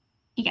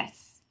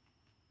 Yes.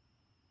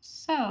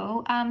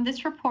 So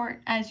this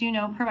report, as you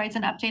know, provides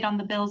an update on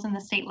the bills in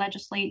the state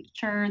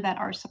legislature that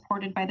are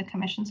supported by the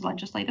Commission's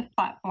legislative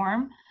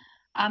platform.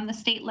 The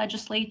state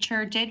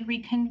legislature did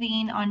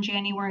reconvene on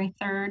January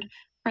 3rd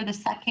for the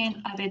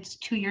second of its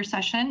two-year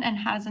session and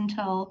has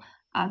until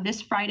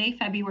this Friday,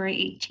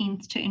 February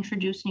 18th, to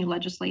introduce new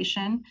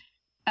legislation.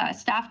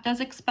 Staff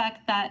does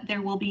expect that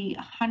there will be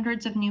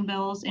hundreds of new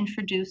bills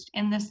introduced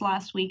in this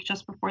last week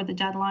just before the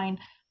deadline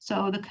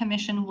So the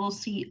commission will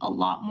see a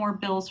lot more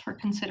bills for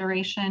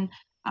consideration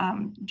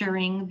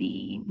during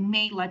the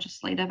May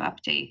legislative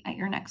update at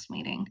your next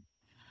meeting.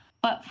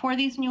 But for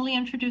these newly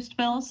introduced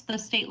bills, the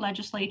state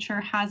legislature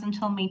has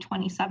until May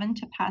 27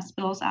 to pass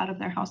bills out of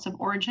their House of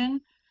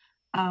Origin.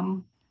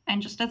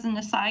 And just as an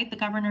aside, the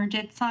governor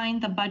did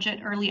sign the budget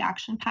early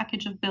action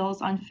package of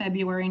bills on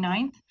February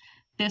 9th.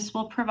 This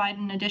will provide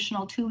an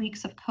additional 2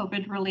 weeks of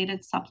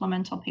COVID-related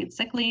supplemental paid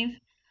sick leave,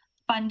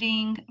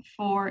 funding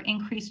for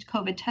increased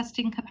COVID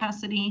testing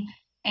capacity,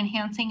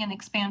 enhancing and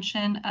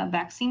expansion of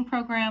vaccine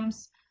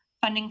programs,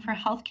 funding for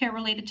healthcare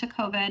related to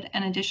COVID,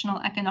 and additional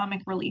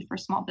economic relief for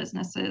small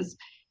businesses,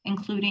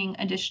 including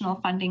additional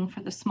funding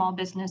for the Small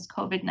Business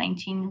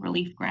COVID-19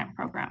 Relief Grant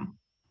Program.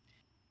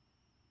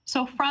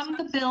 So from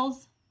the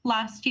bills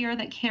last year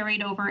that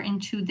carried over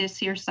into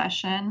this year's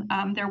session,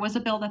 there was a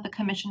bill that the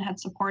commission had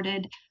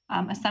supported,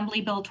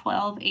 Assembly Bill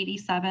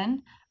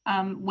 1287,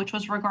 which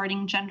was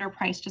regarding gender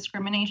price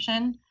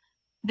discrimination.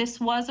 This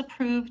was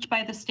approved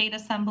by the State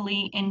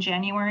Assembly in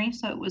January,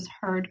 so it was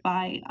heard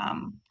by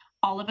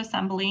all of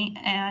Assembly,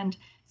 and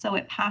so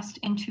it passed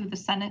into the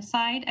Senate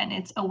side, and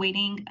it's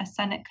awaiting a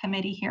Senate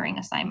committee hearing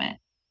assignment.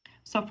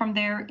 So from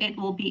there, it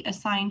will be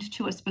assigned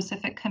to a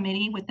specific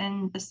committee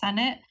within the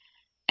Senate,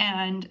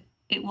 and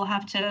it will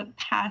have to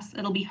pass,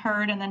 it'll be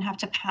heard and then have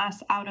to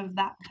pass out of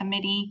that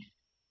committee.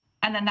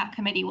 And then that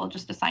committee will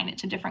just assign it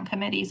to different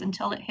committees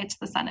until it hits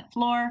the Senate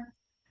floor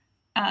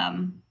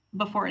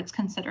before it's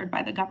considered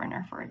by the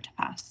governor for it to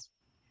pass.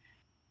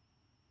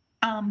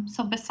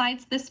 So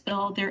besides this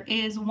bill, there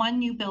is one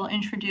new bill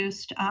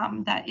introduced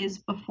that is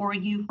before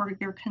you for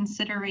your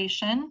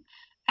consideration,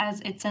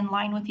 as it's in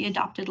line with the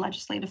adopted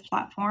legislative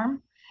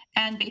platform.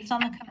 And based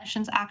on the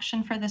commission's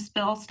action for this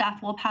bill,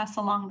 staff will pass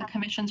along the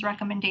commission's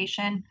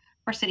recommendation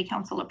for city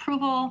council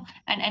approval,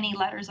 and any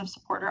letters of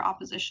support or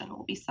opposition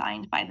will be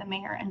signed by the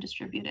mayor and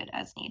distributed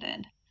as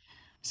needed.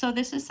 So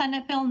this is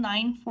Senate Bill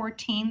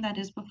 914 that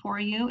is before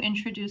you,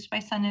 introduced by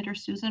Senator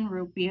Susan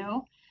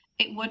Rubio.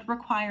 It would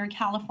require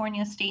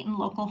California state and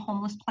local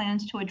homeless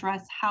plans to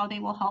address how they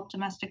will help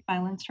domestic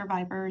violence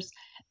survivors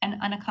and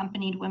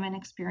unaccompanied women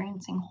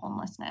experiencing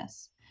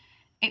homelessness.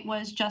 It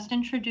was just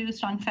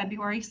introduced on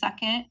February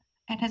 2nd.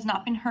 It has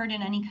not been heard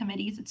in any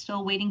committees. It's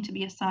still waiting to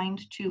be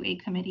assigned to a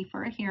committee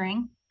for a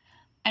hearing.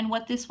 And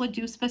what this would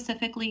do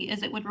specifically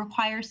is it would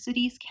require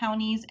cities,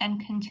 counties,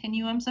 and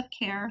continuums of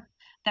care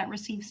that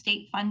receive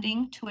state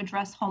funding to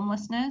address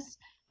homelessness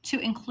to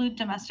include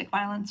domestic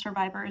violence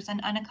survivors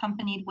and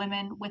unaccompanied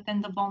women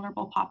within the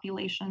vulnerable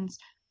populations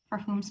for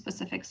whom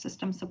specific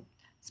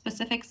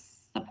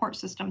support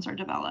systems are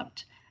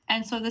developed.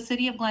 And so the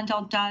city of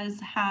Glendale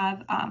does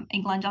have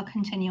a Glendale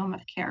continuum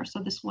of care. So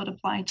this would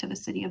apply to the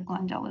city of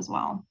Glendale as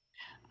well.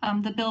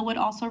 The bill would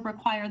also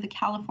require the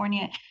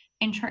California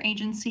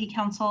Interagency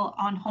Council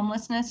on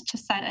Homelessness to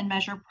set and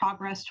measure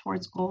progress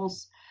towards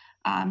goals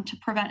to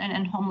prevent and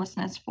end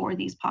homelessness for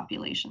these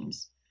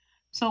populations.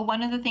 So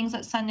one of the things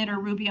that Senator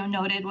Rubio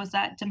noted was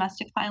that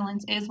domestic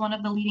violence is one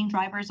of the leading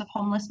drivers of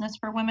homelessness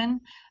for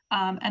women,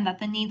 and that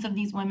the needs of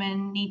these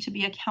women need to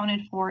be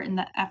accounted for in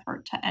the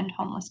effort to end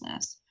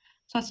homelessness.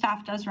 So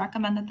staff does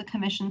recommend that the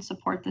commission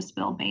support this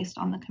bill based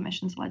on the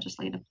commission's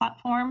legislative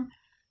platform.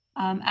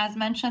 As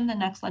mentioned, the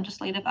next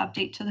legislative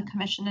update to the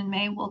commission in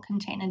May will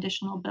contain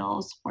additional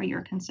bills for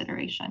your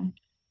consideration.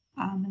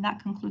 And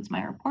that concludes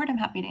my report. I'm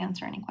happy to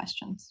answer any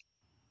questions.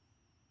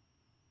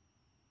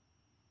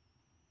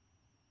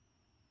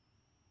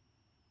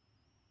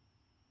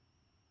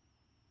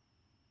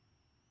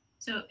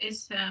 So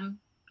is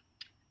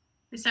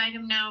this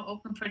item now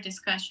open for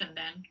discussion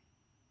then?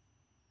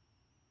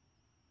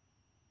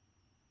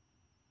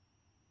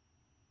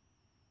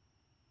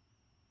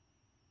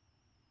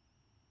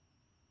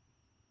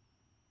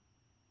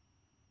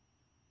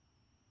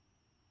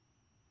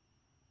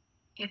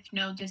 If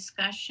no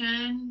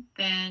discussion,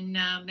 then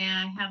may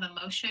I have a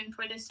motion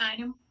for this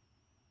item?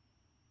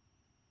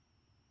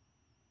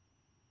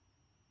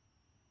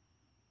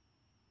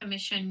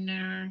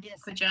 Commissioner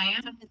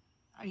Kojayan?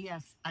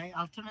 Yes,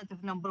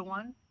 alternative number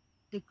one,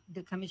 the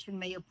commission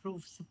may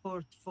approve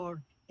support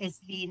for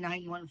SB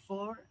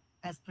 914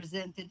 as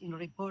presented in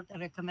report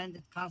and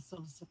recommended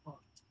council support.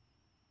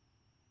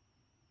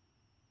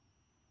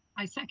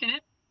 I second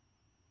it.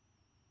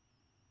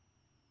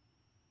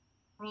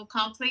 Roll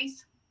call,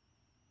 please.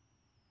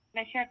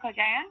 Commissioner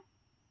Kojayan?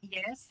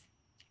 Yes.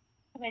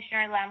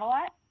 Commissioner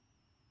Lamalot?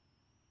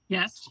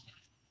 Yes.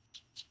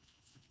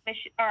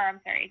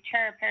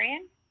 Chair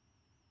Perrin?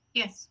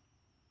 Yes.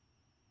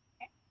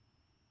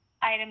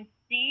 Item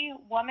C,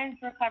 Women's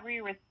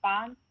Recovery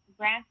Response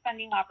Grant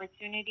Funding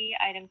Opportunity.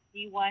 Item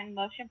C1,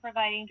 motion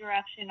providing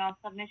direction on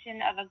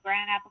submission of a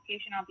grant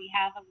application on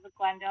behalf of the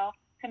Glendale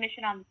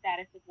Commission on the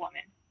Status of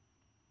Women.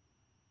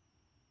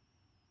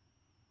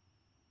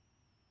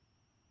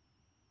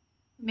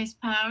 Ms.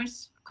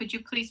 Powers, could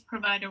you please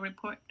provide a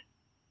report?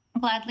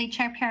 Gladly,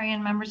 Chair Perry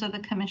and members of the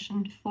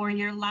commission, for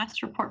your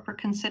last report for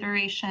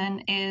consideration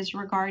is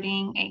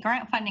regarding a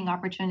grant funding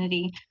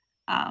opportunity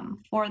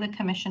for the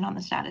Commission on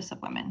the Status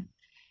of Women.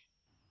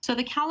 So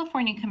the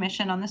California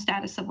Commission on the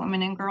Status of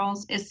Women and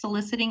Girls is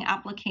soliciting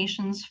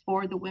applications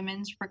for the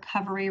Women's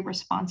Recovery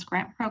Response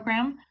Grant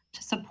Program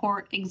to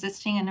support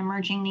existing and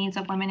emerging needs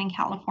of women in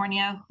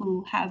California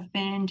who have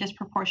been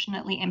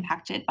disproportionately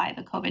impacted by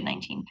the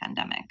COVID-19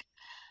 pandemic.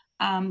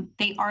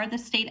 They are the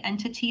state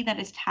entity that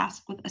is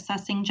tasked with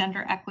assessing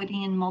gender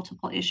equity in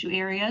multiple issue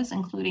areas,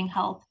 including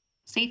health,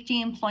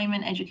 safety,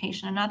 employment,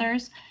 education, and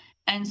others.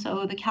 And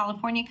so the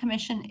California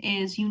Commission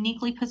is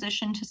uniquely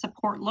positioned to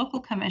support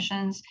local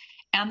commissions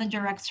and the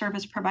direct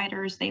service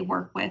providers they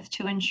work with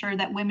to ensure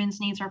that women's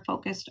needs are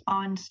focused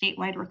on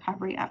statewide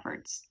recovery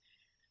efforts.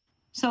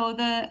 So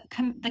the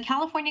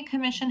California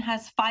Commission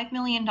has $5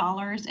 million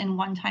in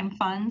one-time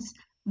funds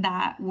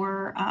that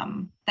were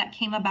that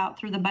came about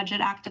through the Budget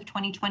Act of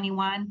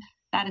 2021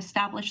 that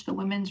established the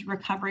Women's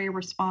Recovery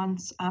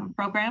Response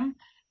Program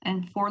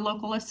and for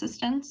local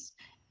assistance.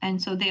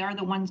 And so they are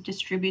the ones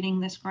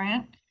distributing this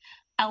grant.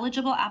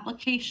 Eligible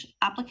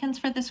applicants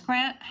for this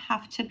grant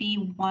have to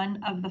be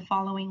one of the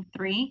following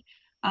three.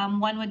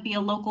 One would be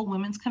a local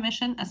women's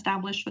commission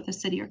established with a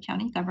city or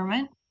county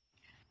government,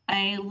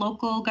 a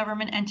local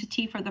government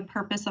entity for the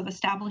purpose of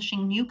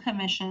establishing new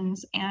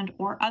commissions and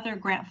or other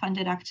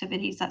grant-funded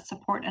activities that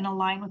support and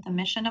align with the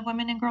mission of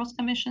Women and Girls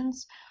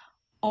Commissions,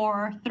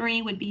 or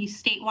three would be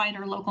statewide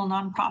or local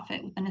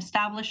nonprofit with an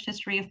established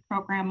history of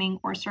programming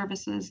or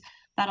services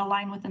that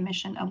align with the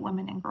mission of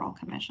Women and Girl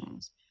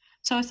Commissions.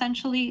 So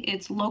essentially,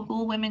 it's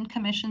local women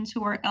commissions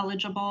who are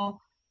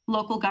eligible,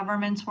 local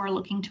governments who are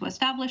looking to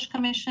establish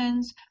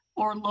commissions,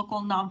 or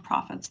local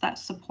nonprofits that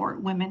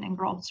support women and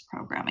girls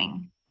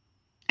programming.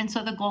 And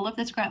so the goal of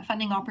this grant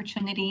funding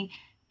opportunity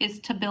is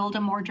to build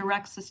a more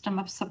direct system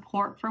of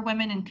support for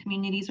women in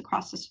communities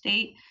across the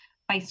state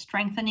by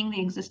strengthening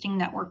the existing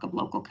network of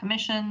local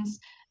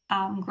commissions,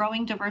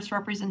 growing diverse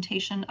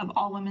representation of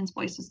all women's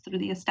voices through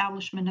the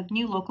establishment of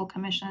new local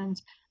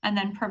commissions, and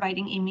then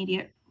providing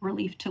immediate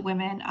relief to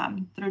women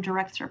through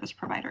direct service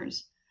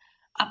providers.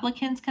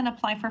 Applicants can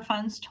apply for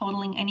funds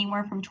totaling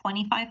anywhere from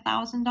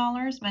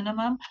 $25,000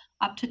 minimum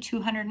up to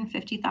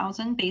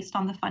 $250,000 based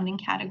on the funding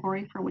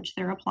category for which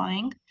they're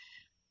applying.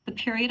 The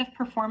period of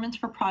performance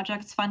for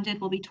projects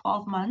funded will be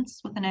 12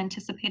 months with an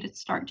anticipated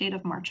start date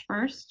of March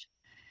 1st.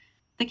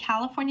 The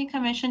California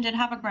Commission did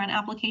have a grant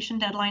application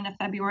deadline of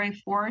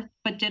February 4th,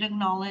 but did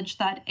acknowledge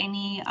that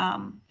any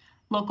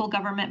local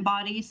government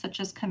bodies, such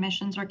as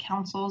commissions or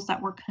councils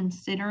that were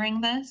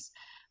considering this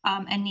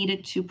and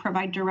needed to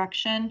provide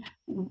direction,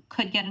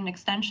 could get an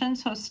extension.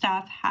 So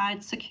staff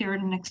had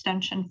secured an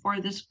extension for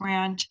this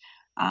grant,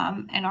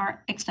 and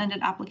our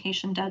extended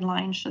application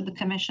deadline, should the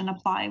commission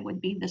apply,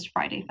 would be this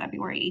Friday,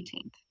 February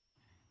 18th.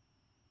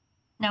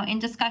 Now, in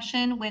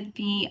discussion with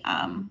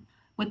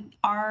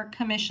our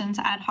commission's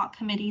ad hoc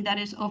committee that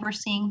is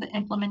overseeing the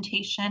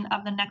implementation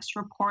of the next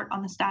report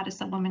on the status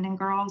of women and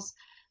girls,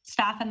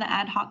 staff and the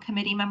ad hoc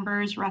committee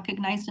members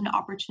recognized an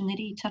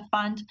opportunity to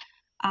fund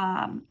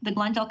the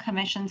Glendale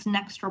Commission's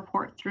next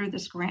report through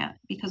this grant,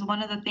 because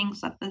one of the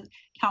things that the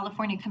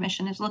California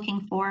Commission is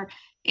looking for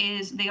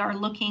is they are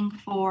looking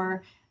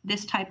for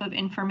this type of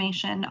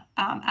information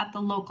at the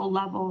local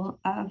level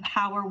of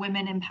how are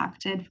women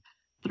impacted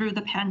through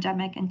the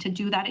pandemic, and to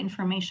do that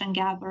information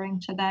gathering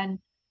to then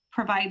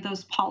provide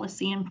those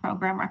policy and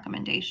program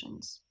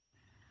recommendations.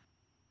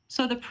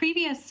 So the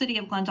previous City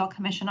of Glendale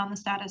Commission on the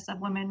Status of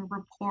Women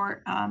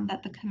report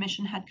that the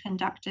commission had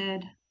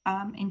conducted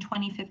in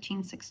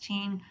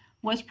 2015-16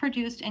 was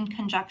produced in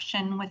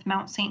conjunction with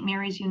Mount St.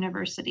 Mary's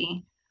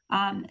University.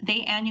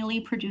 They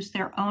annually produce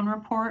their own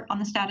report on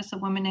the status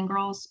of women and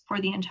girls for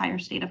the entire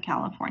state of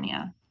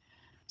California.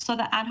 So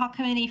the ad hoc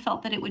committee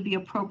felt that it would be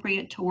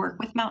appropriate to work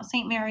with Mount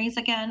St. Mary's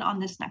again on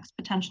this next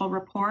potential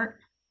report.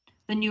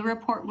 The new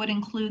report would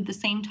include the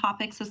same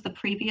topics as the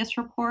previous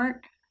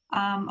report,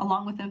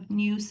 along with a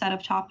new set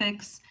of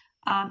topics.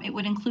 It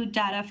would include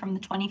data from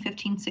the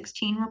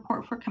 2015-16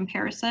 report for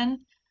comparison.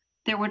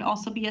 There would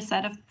also be a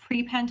set of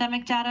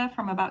pre-pandemic data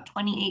from about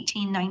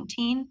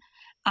 2018-19,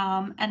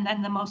 and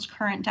then the most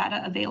current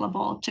data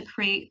available to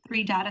create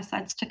 3 data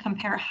sets to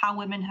compare how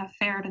women have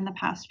fared in the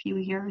past few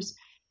years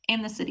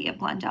in the city of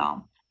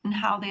Glendale and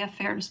how they have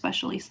fared,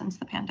 especially since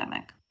the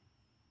pandemic.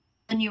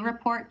 The new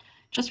report,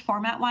 just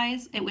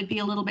format-wise, it would be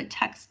a little bit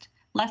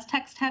less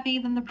text-heavy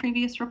than the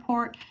previous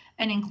report,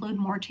 and include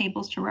more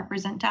tables to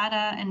represent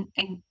data, and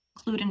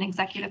include an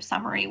executive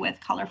summary with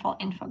colorful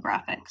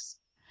infographics.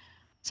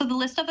 So the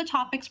list of the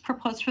topics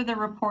proposed for the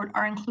report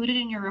are included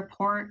in your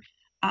report.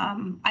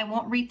 I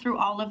won't read through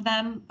all of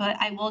them, but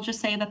I will just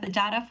say that the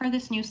data for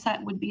this new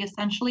set would be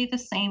essentially the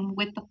same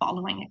with the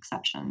following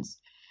exceptions.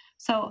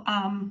 So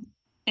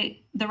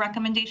the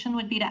recommendation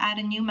would be to add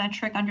a new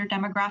metric under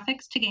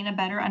demographics to gain a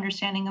better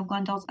understanding of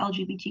Glendale's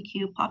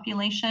LGBTQ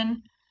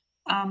population.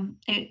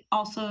 It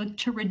also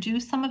to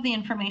reduce some of the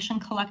information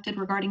collected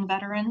regarding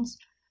veterans.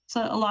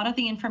 So a lot of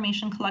the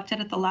information collected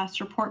at the last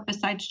report,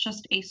 besides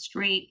just a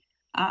straight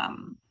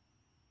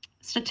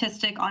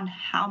statistic on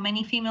how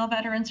many female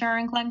veterans are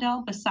in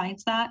Glendale,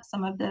 besides that,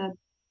 some of the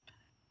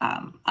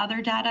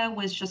Other data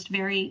was just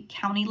very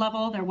county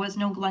level. There was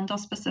no Glendale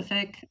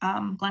specific,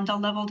 Glendale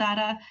level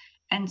data.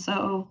 And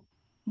so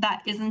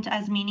that isn't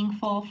as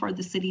meaningful for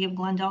the city of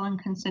Glendale in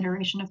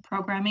consideration of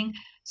programming.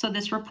 So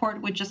this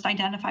report would just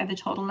identify the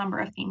total number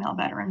of female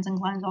veterans in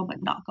Glendale,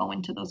 but not go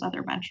into those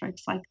other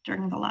metrics like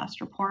during the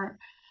last report.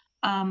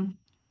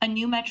 A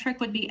new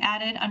metric would be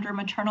added under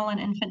maternal and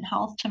infant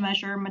health to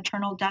measure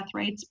maternal death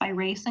rates by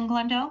race in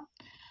Glendale.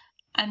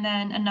 And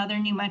then another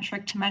new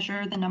metric to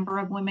measure the number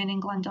of women in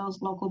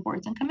Glendale's local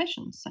boards and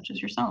commissions, such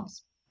as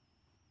yourselves.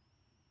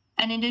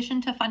 In addition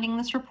to funding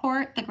this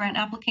report, the grant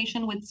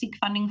application would seek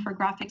funding for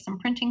graphics and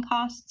printing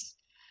costs.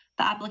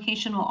 The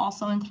application will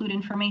also include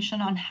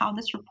information on how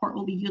this report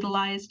will be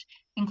utilized,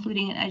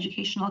 including an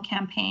educational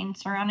campaign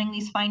surrounding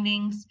these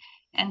findings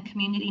and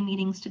community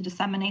meetings to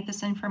disseminate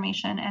this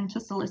information and to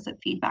solicit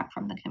feedback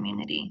from the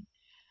community.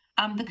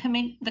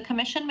 The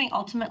commission may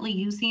ultimately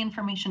use the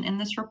information in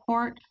this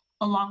report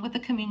along with the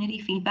community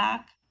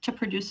feedback to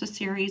produce a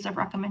series of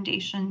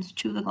recommendations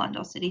to the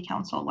Glendale City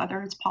Council,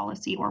 whether it's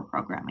policy or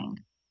programming.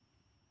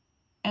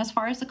 As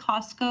far as the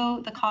costs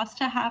go, the cost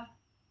to have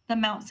the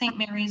Mount St.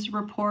 Mary's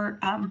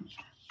report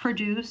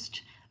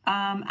produced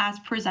as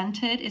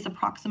presented is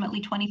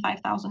approximately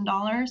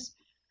 $25,000.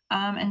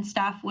 And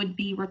staff would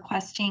be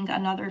requesting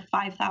another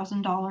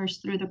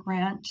 $5,000 through the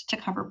grant to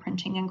cover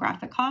printing and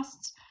graphic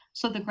costs.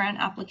 So the grant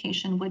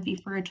application would be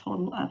for a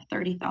total of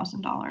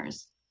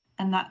 $30,000.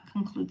 And that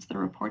concludes the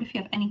report. If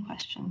you have any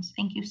questions,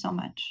 thank you so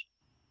much.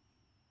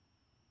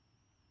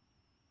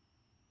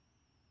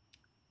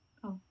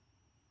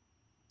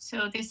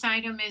 So this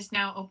item is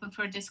now open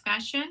for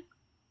discussion.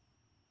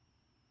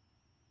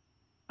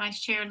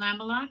 Vice Chair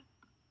Lambalot.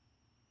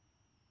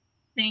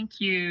 Thank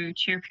you,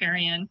 Chair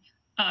Perrin.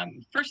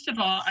 First of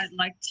all, I'd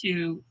like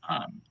to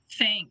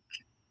thank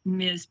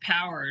Ms.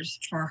 Powers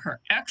for her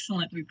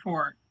excellent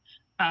report.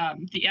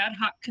 The ad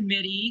hoc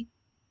committee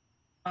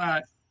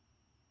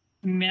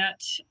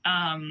met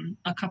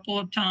a couple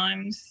of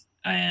times,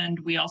 and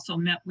we also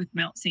met with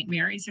Mount St.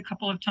 Mary's a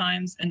couple of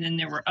times, and then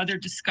there were other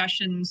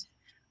discussions.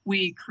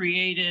 We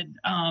created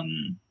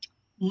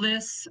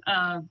lists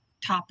of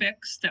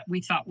topics that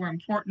we thought were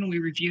important. We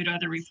reviewed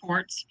other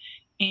reports,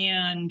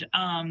 and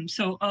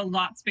so a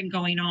lot's been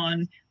going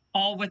on,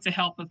 all with the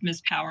help of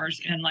Ms. Powers.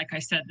 And like I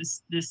said,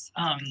 this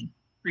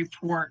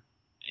report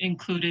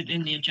included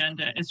in the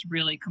agenda is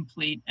really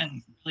complete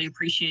and really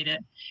appreciate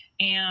it.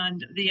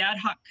 And the ad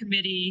hoc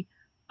committee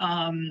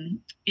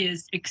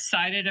is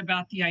excited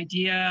about the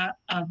idea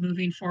of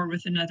moving forward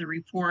with another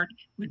report.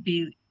 Would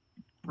be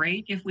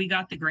great if we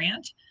got the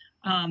grant.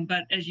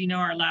 But as you know,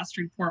 our last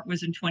report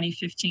was in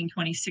 2015,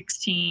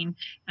 2016.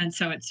 And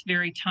so it's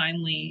very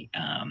timely,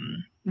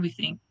 we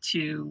think,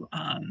 to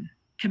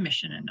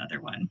commission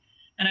another one.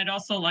 And I'd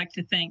also like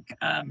to thank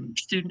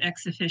student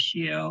ex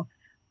officio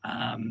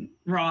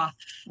Roth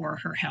for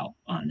her help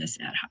on this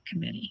ad hoc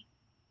committee.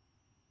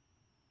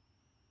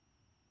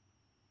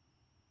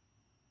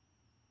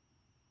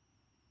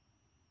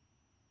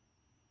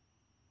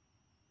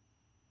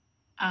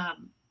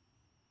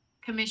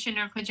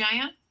 Commissioner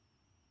Kojaya.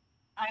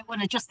 I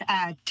want to just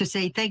add to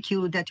say thank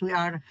you that we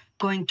are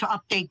going to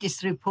update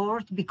this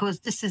report because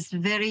this is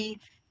very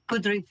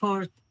good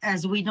report.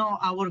 As we know,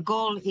 our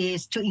goal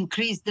is to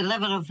increase the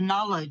level of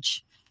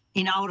knowledge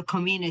in our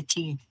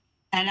community.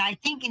 And I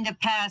think in the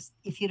past,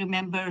 if you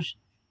remember,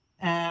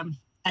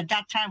 at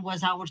that time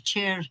was our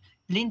chair,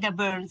 Linda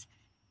Burns.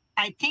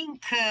 I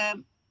think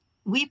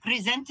we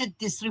presented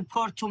this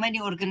report to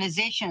many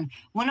organizations.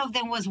 One of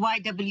them was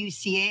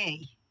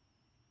YWCA.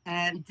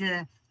 And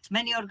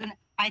many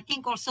I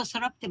think also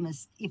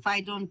Soroptimist, if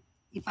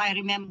I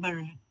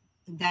remember,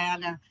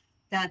 Diana,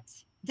 that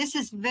this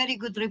is very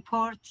good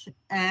report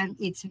and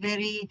it's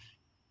very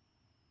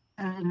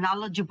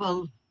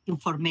knowledgeable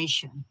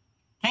information.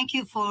 Thank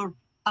you for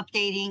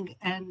updating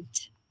and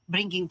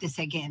bringing this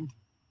again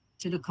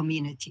to the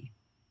community.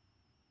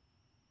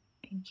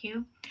 Thank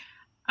you.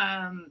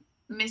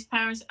 Ms.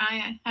 Powers,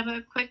 I have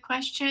a quick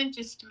question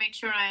just to make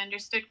sure I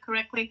understood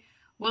correctly.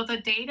 Will the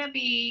data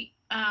be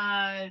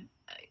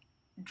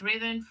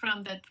driven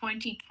from the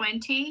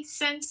 2020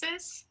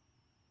 census?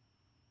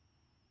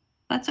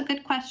 That's a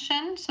good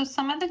question. So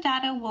some of the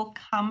data will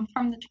come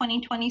from the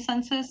 2020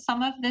 census.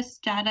 Some of this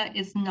data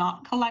is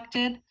not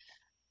collected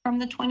from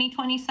the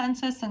 2020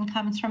 census and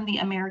comes from the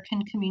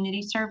American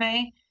Community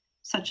Survey,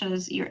 such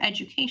as your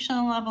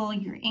educational level,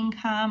 your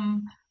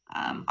income,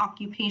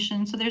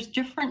 occupation. So there's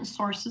different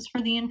sources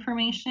for the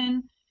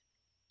information.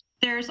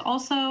 There's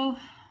also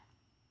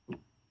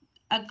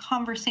a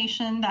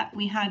conversation that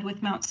we had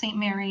with Mount St.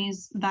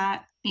 Mary's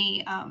that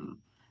the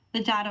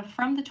data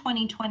from the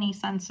 2020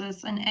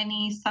 census and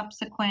any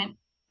subsequent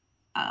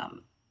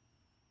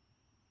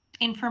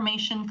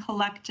information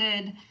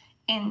collected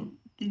in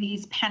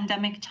these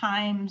pandemic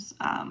times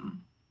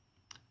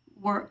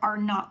are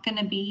not going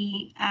to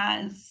be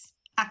as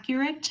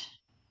accurate.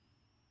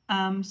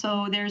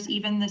 So there's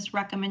even this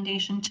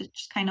recommendation to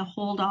just kind of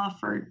hold off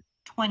for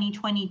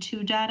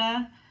 2022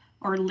 data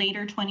or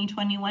later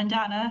 2021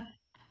 data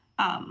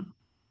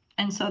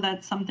And so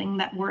that's something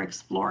that we're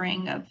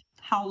exploring of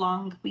how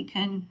long we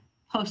can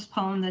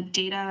postpone the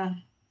data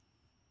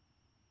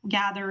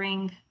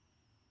gathering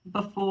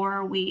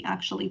before we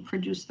actually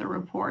produce the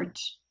report.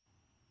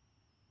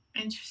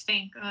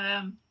 Interesting,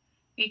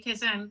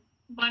 because I'm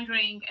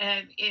wondering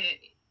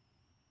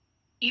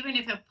even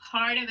if a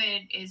part of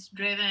it is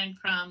driven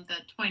from the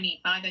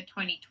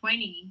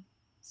 2020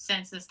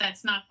 census,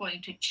 that's not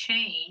going to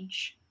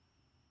change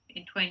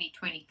in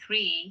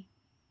 2023.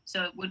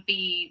 So it would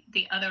be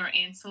the other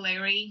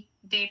ancillary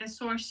data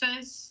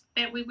sources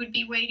that we would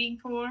be waiting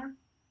for.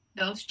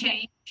 Those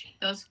change,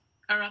 those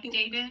are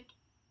updated.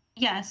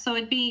 Yeah, so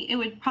it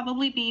would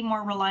probably be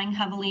more relying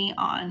heavily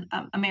on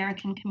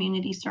American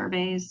community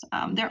surveys.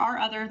 There are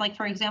other, like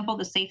for example,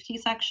 the safety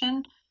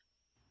section.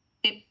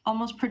 It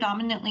almost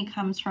predominantly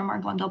comes from our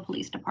Glendale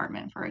Police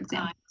Department, for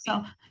example.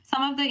 So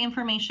some of the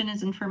information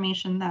is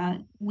information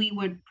that we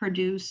would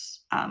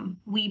produce,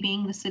 we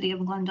being the city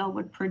of Glendale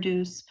would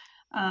produce,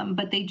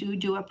 but they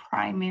do a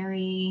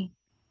primarily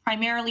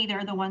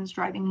they're the ones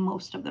driving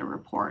most of the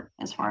report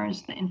as far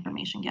as the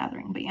information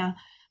gathering. But yeah,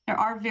 there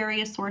are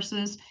various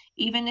sources.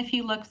 Even if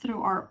you look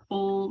through our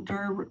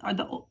older, or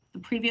the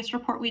previous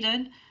report we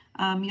did,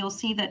 you'll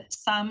see that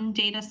some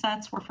data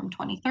sets were from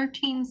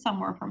 2013, some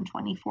were from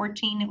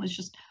 2014. It was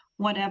just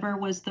whatever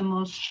was the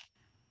most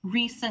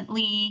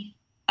recently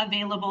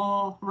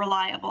available,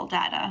 reliable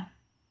data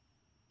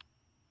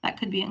that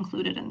could be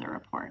included in the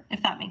report,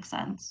 if that makes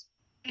sense.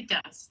 It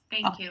does.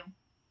 Thank you.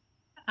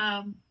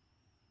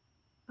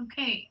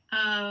 Okay.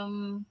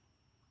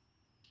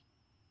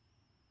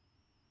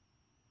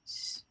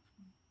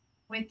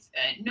 With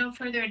no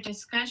further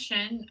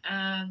discussion,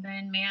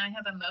 then may I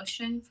have a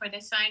motion for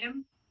this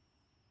item?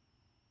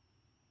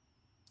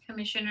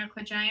 Commissioner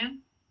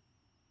Kojayan?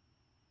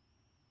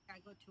 I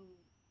go to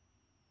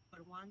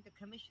number 1. The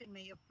commission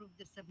may approve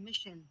the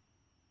submission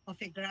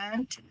of a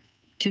grant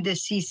to the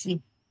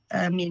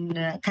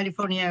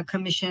California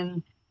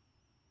Commission.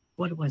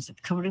 What was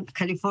it?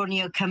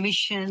 California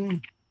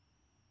Commission.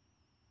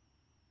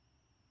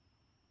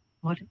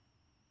 What?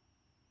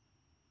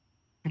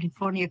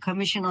 California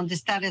Commission on the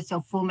Status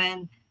of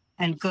Women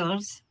and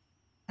Girls.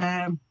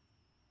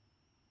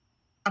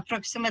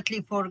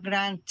 Approximately for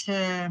grant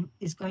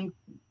is going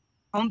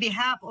on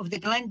behalf of the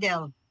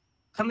Glendale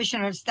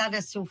Commissioner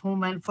Status of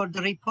Women for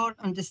the report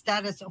on the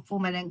status of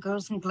women and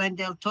girls in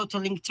Glendale,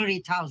 totaling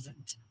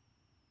 $3,000.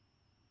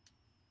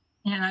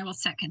 And I will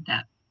second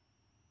that.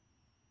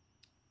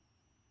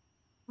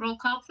 Roll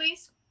call,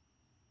 please.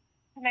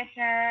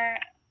 Commissioner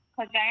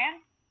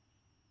Kojayan?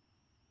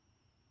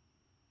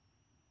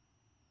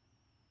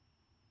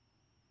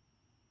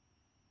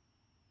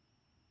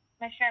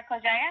 Commissioner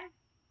Kojayan?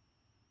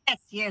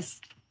 Yes.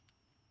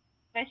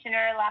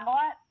 Commissioner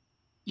Lambolat?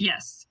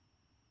 Yes.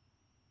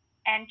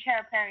 And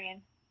Chair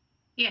Perrin?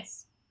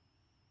 Yes.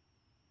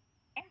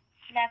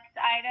 Next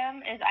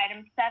item is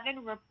item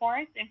 7,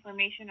 reports,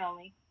 information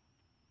only.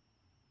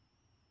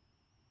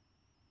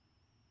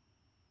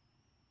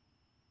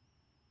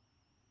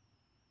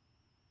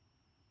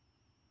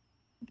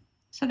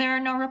 So there are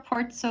no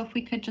reports, so if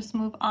we could just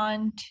move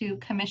on to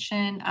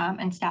commission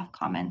and staff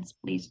comments,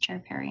 please,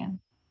 Chair Perrin.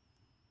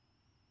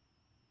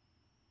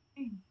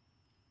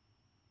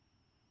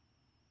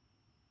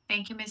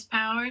 Thank you, Ms.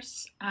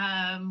 Powers.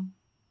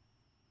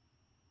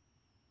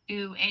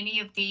 Do any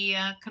of the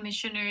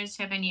commissioners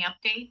have any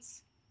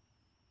updates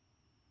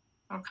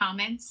or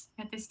comments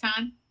at this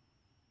time?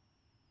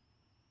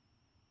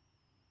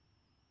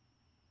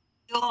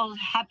 You all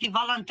happy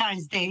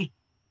Valentine's Day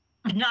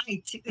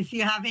night if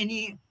you have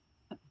any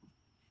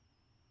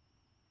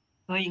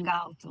going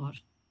out or.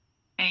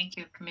 Thank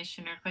you,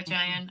 Commissioner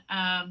Kojayan.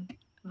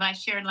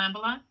 Vice Chair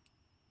Lambolat?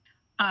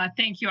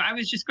 Thank you. I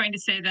was just going to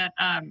say that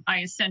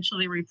I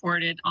essentially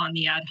reported on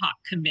the ad hoc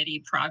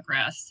committee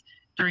progress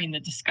during the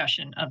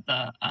discussion of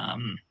the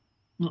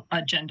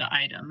agenda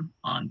item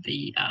on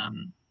the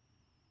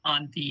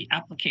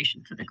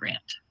application for the grant.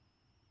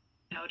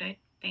 Noted.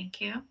 Thank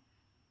you.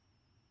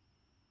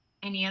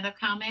 Any other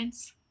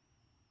comments?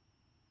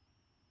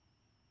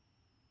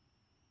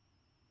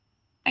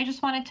 I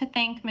just wanted to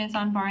thank Ms.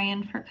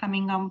 Anbarian for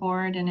coming on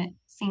board, and it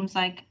seems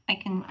like I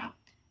can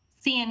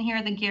see and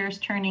hear the gears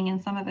turning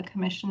in some of the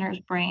commissioners'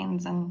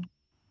 brains and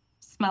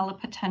smell a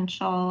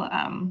potential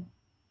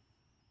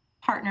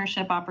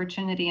partnership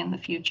opportunity in the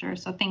future.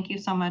 So thank you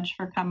so much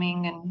for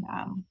coming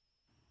and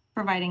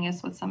providing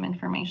us with some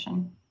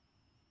information.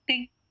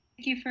 Thank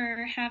you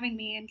for having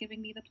me and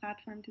giving me the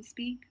platform to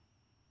speak.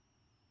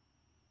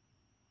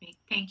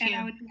 Thank And you.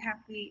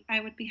 I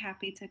would be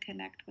happy to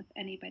connect with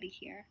anybody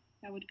here.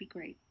 That would be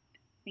great.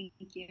 Thank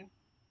you.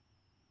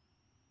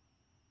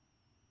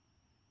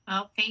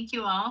 Well, thank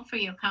you all for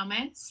your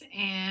comments,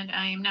 and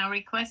I am now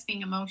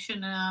requesting a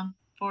motion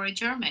for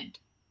adjournment.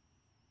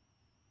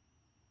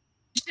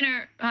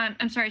 Commissioner,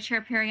 I'm sorry,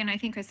 Chair Perrin, I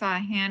think I saw a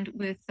hand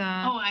with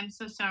Oh, I'm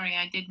so sorry.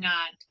 I did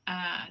not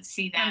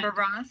see that. Member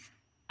Roth.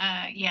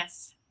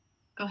 Yes.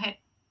 Go ahead.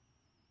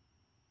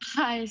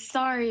 Hi,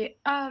 sorry.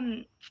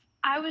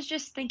 I was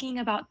just thinking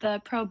about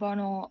the pro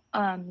bono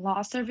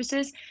law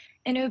services.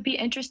 And it would be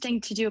interesting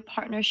to do a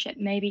partnership,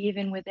 maybe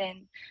even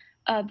within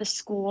the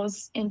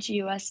schools in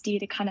GUSD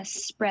to kind of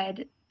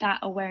spread that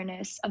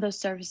awareness of those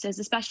services,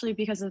 especially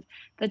because of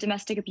the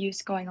domestic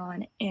abuse going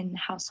on in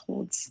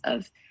households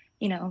of,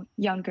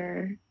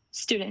 younger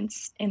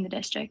students in the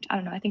district. I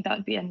don't know. I think that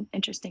would be an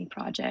interesting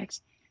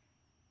project.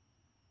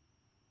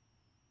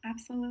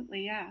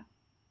 Absolutely, yeah.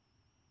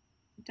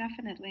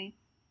 Definitely.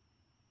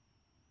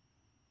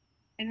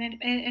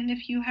 And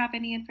if you have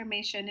any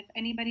information, if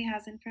anybody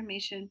has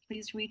information,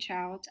 please reach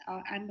out.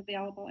 I'm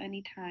available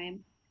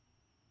anytime.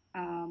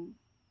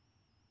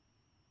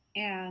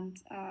 And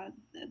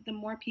the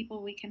more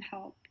people we can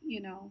help,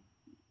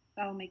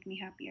 that'll make me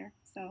happier.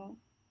 So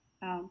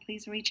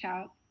please reach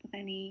out with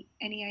any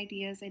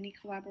ideas, any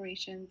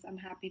collaborations. I'm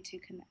happy to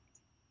connect.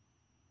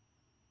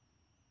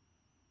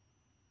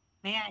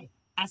 May I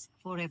ask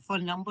for a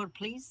phone number,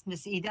 please,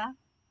 Miss Ida?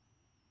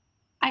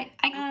 I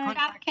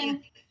contact you.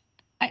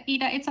 can,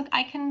 Ida,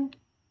 I can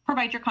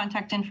provide your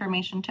contact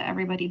information to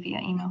everybody via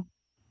email.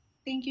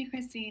 Thank you,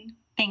 Christine.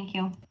 Thank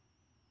you.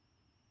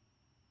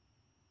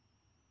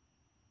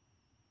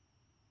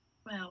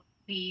 Well,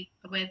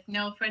 with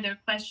no further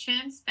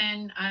questions,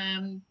 then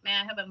may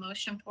I have a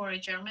motion for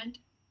adjournment?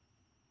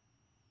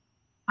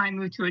 I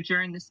move to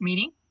adjourn this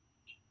meeting.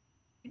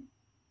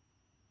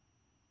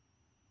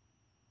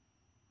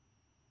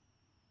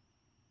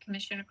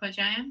 Commissioner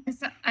Kojayan?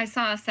 I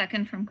saw a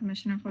second from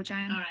Commissioner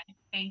Kojayan. All right,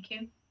 thank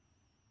you.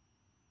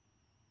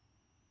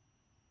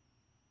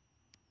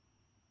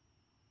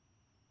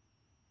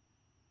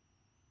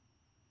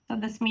 So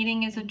this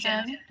meeting is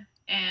adjourned.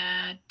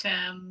 At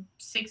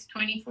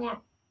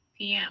 6:24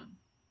 p.m.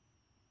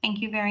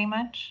 Thank you very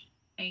much.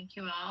 Thank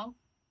you all.